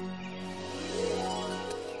you.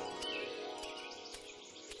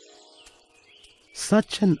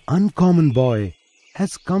 Such an uncommon boy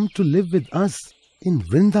has come to live with us in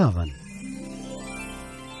Vrindavan.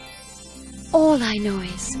 All I know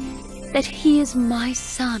is that he is my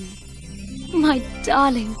son, my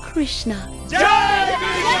darling Krishna. Jai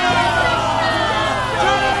Krishna!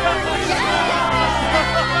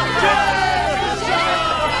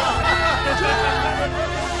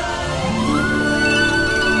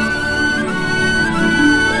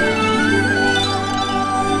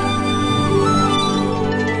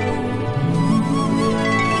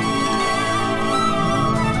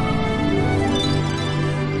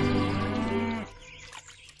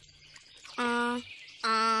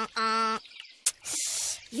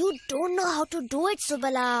 You don't know how to do it,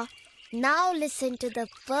 Subala. Now listen to the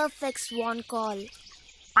perfect swan call.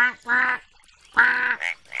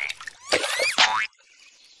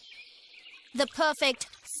 The perfect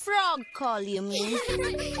frog call, you mean?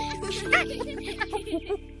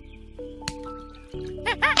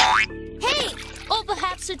 Hey! Or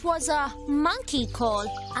perhaps it was a monkey call.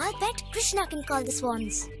 I'll bet Krishna can call the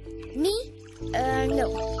swans. Me?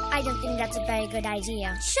 No. I don't think that's a very good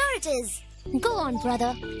idea. Sure it is. Go on,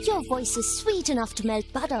 brother. Your voice is sweet enough to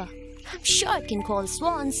melt butter. I'm sure it can call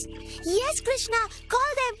swans. Yes, Krishna.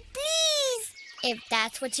 Call them, please. If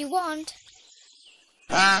that's what you want.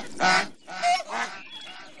 Oh,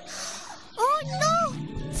 no!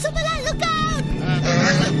 Subala, look out!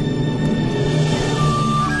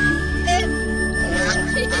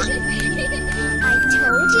 I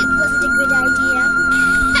told you it wasn't a good idea.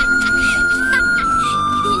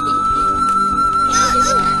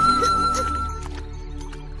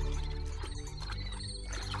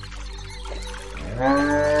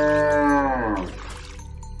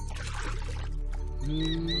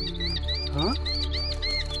 Huh?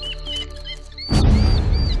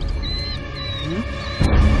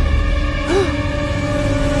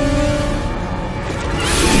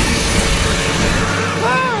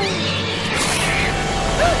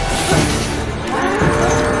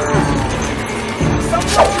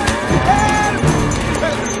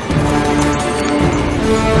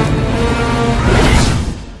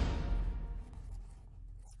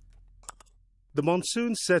 The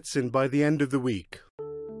monsoon sets in by the end of the week.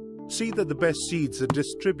 See that the best seeds are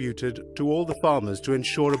distributed to all the farmers to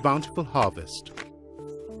ensure a bountiful harvest.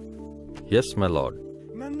 Yes, my lord.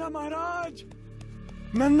 Nanda Maharaj!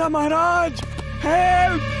 Nanda Maharaj!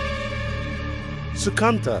 Help!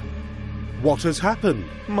 Sukanta, what has happened?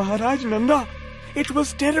 Maharaj Nanda, it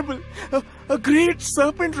was terrible. A great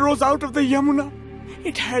serpent rose out of the Yamuna.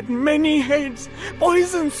 It had many heads.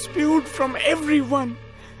 Poison spewed from every one.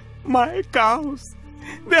 My cows,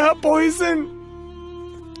 they are poisoned.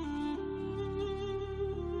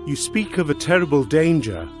 You speak of a terrible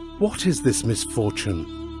danger. What is this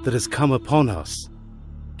misfortune that has come upon us?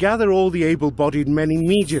 Gather all the able-bodied men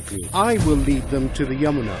immediately. I will lead them to the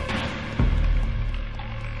Yamuna.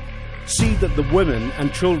 See that the women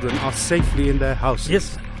and children are safely in their houses.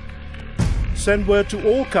 Yes. Send word to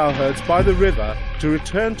all cowherds by the river to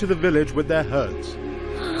return to the village with their herds.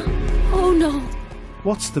 Oh no!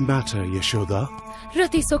 What's the matter, Yashoda?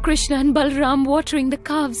 Rati saw Krishna and Balram watering the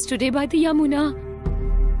calves today by the Yamuna.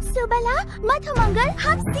 Subala, Madhumangal,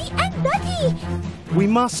 Hamsi and Rati! We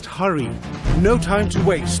must hurry. No time to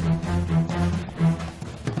waste.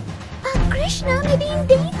 Krishna may be in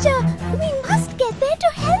danger. We must get there to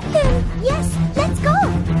help him. Yes, let's go.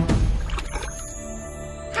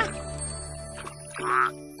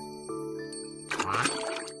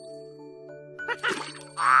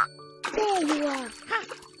 There you are.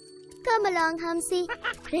 Come along, Hamsi.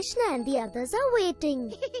 Krishna and the others are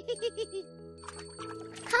waiting.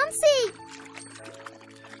 Hamsi!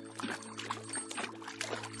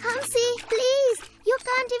 Hamsi, please! You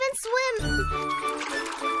can't even swim!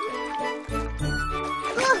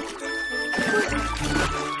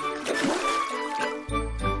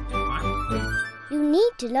 You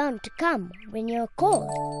need to learn to come when you're cold,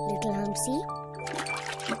 little Hamsi.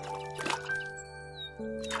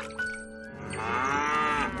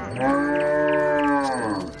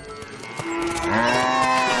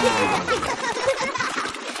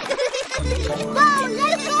 Wow,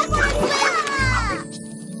 let's go for a swim!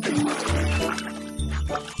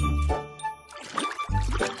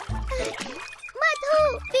 Madhu,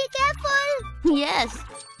 be careful! Yes.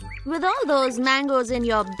 With all those mangoes in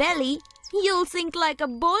your belly, you'll sink like a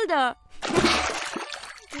boulder.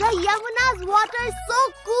 The Yamuna's water is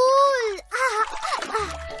so cool!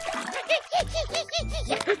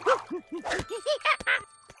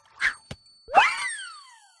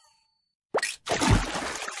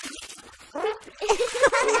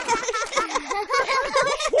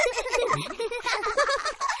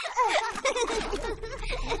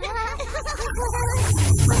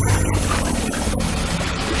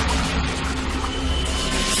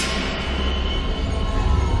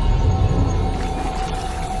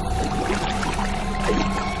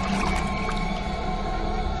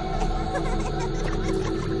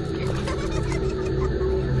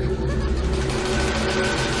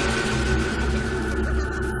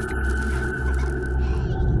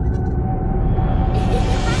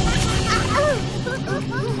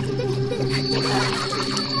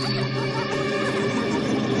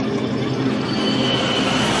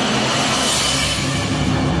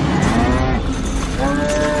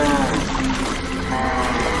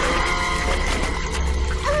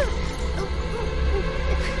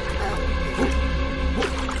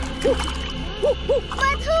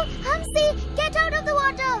 Madhu, Hamsi, get out of the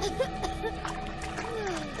water!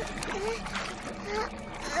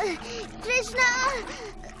 Krishna!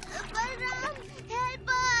 Balram, help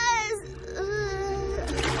us!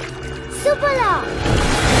 Subala!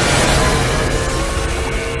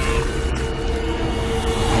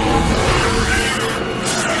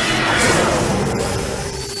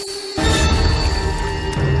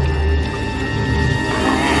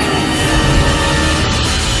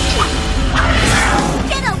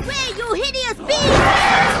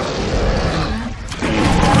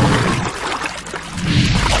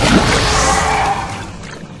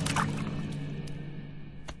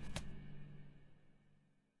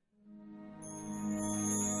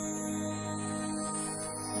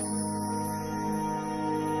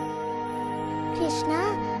 Krishna?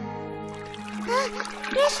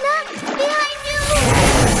 Krishna, behind you!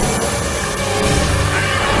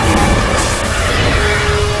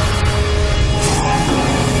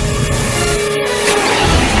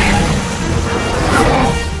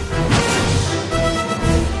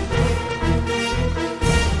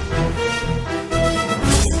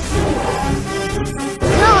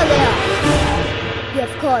 Now there! You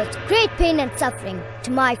have caused great pain and suffering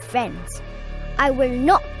to my friends. I will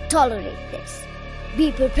not tolerate this. Be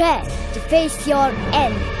prepared to face your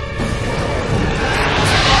end.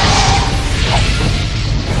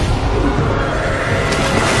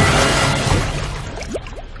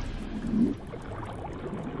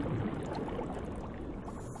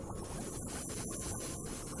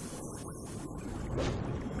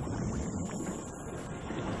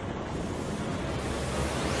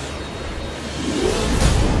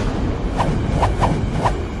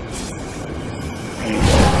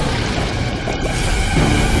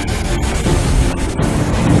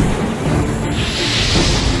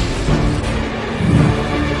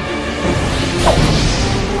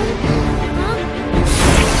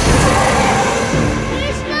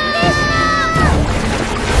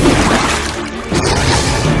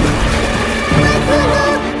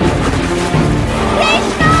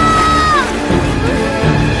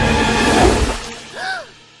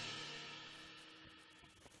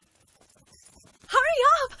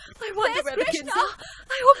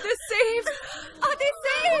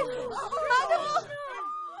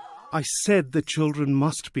 I said the children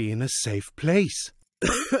must be in a safe place.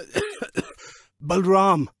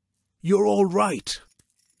 Balram, you're all right.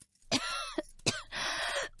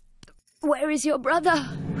 Where is your brother?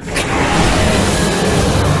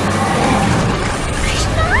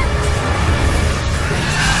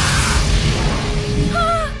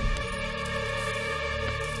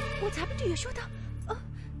 What's happened to Yashoda?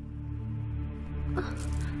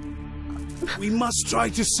 We must try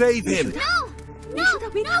to save him. No!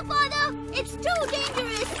 No, Father! It's too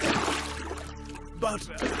dangerous! But,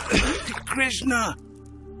 Krishna!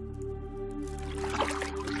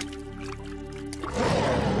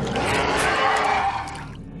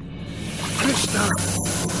 Krishna!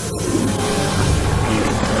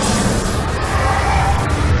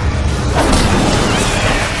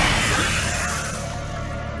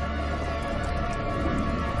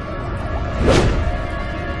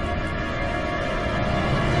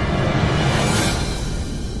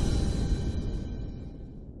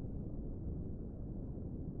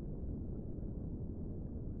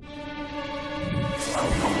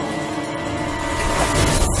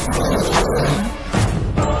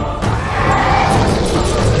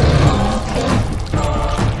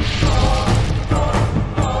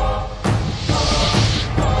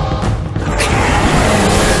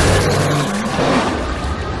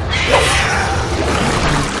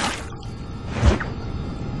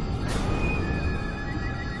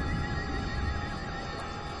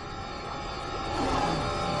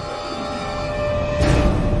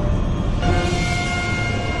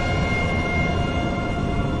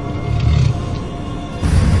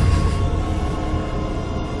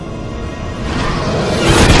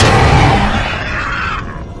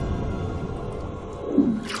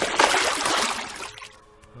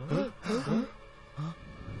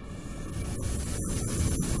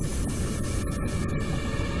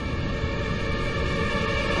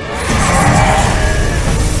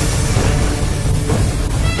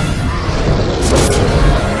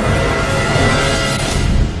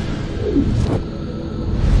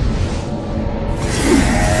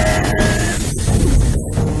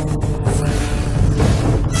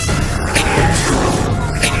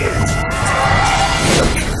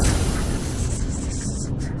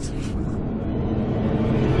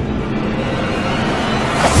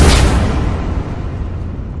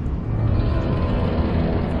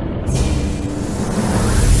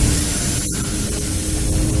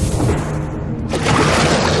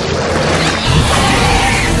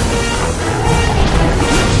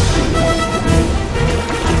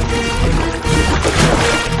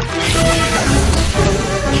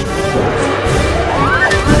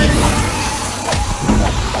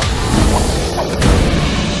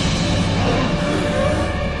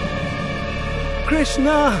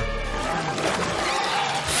 Krishna!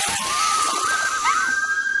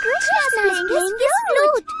 Krishna's playing his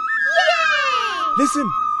flute! Yay! Listen!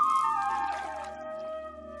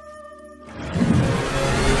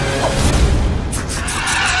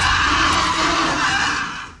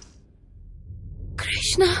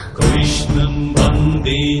 Krishna! Krishnam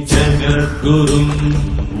Vande Jagadgurum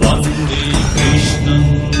Vande Krishnam.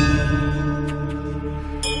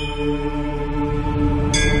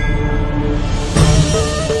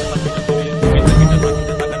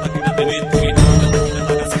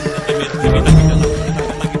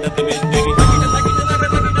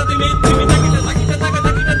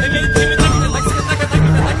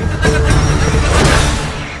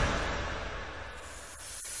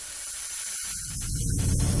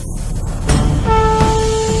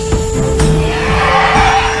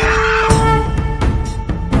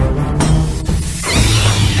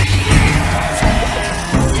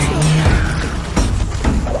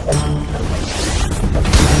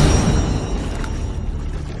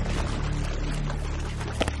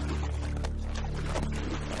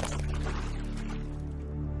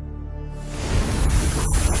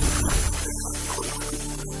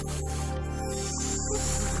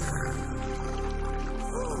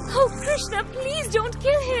 Oh, Krishna, please don't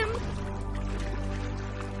kill him!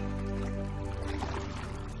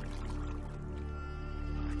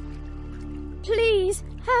 Please,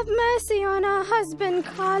 have mercy on our husband,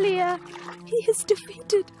 Kalia. He is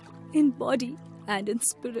defeated in body and in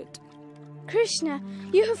spirit. Krishna,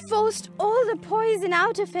 you have forced all the poison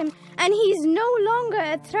out of him, and he is no longer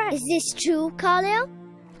a threat. Is this true, Kalia?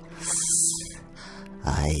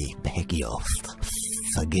 I beg your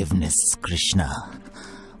forgiveness, Krishna.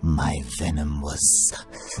 My venom was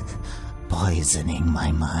poisoning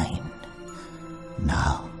my mind.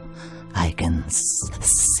 Now I can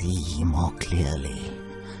see more clearly.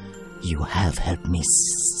 You have helped me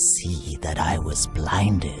see that I was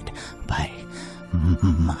blinded by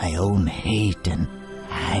my own hate and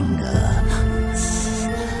anger.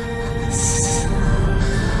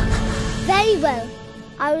 Very well.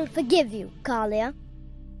 I will forgive you, Kalia,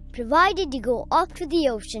 provided you go off to the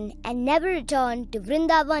ocean and never return to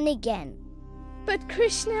Vrindavan again. But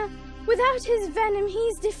Krishna, without his venom,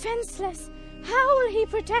 he's defenseless. How will he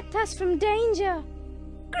protect us from danger?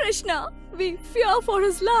 Krishna, we fear for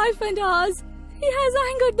his life and ours. He has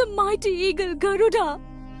angered the mighty eagle Garuda.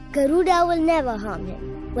 Garuda will never harm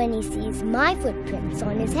him when he sees my footprints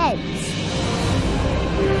on his head.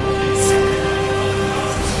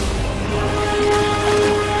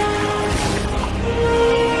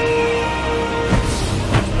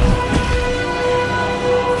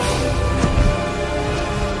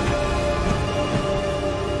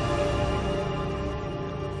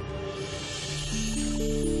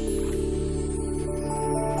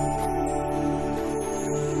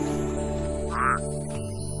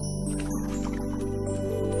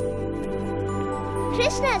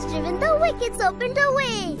 Krishna has driven the wicked serpent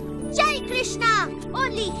away. Jai Krishna!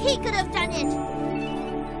 Only he could have done it.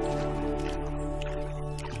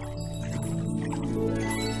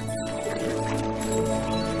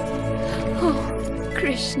 Oh,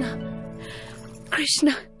 Krishna.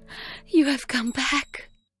 Krishna, you have come back.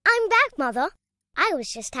 I'm back, Mother. I was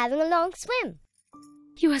just having a long swim.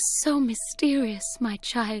 You are so mysterious, my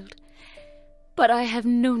child. But I have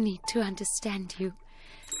no need to understand you.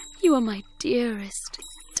 You are my dearest,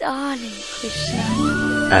 darling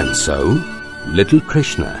Krishna. And so, little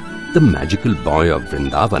Krishna, the magical boy of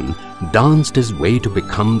Vrindavan, danced his way to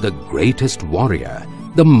become the greatest warrior,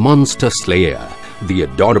 the monster slayer, the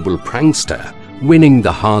adorable prankster, winning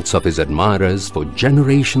the hearts of his admirers for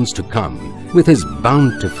generations to come with his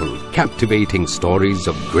bountiful, captivating stories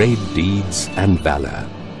of great deeds and valor.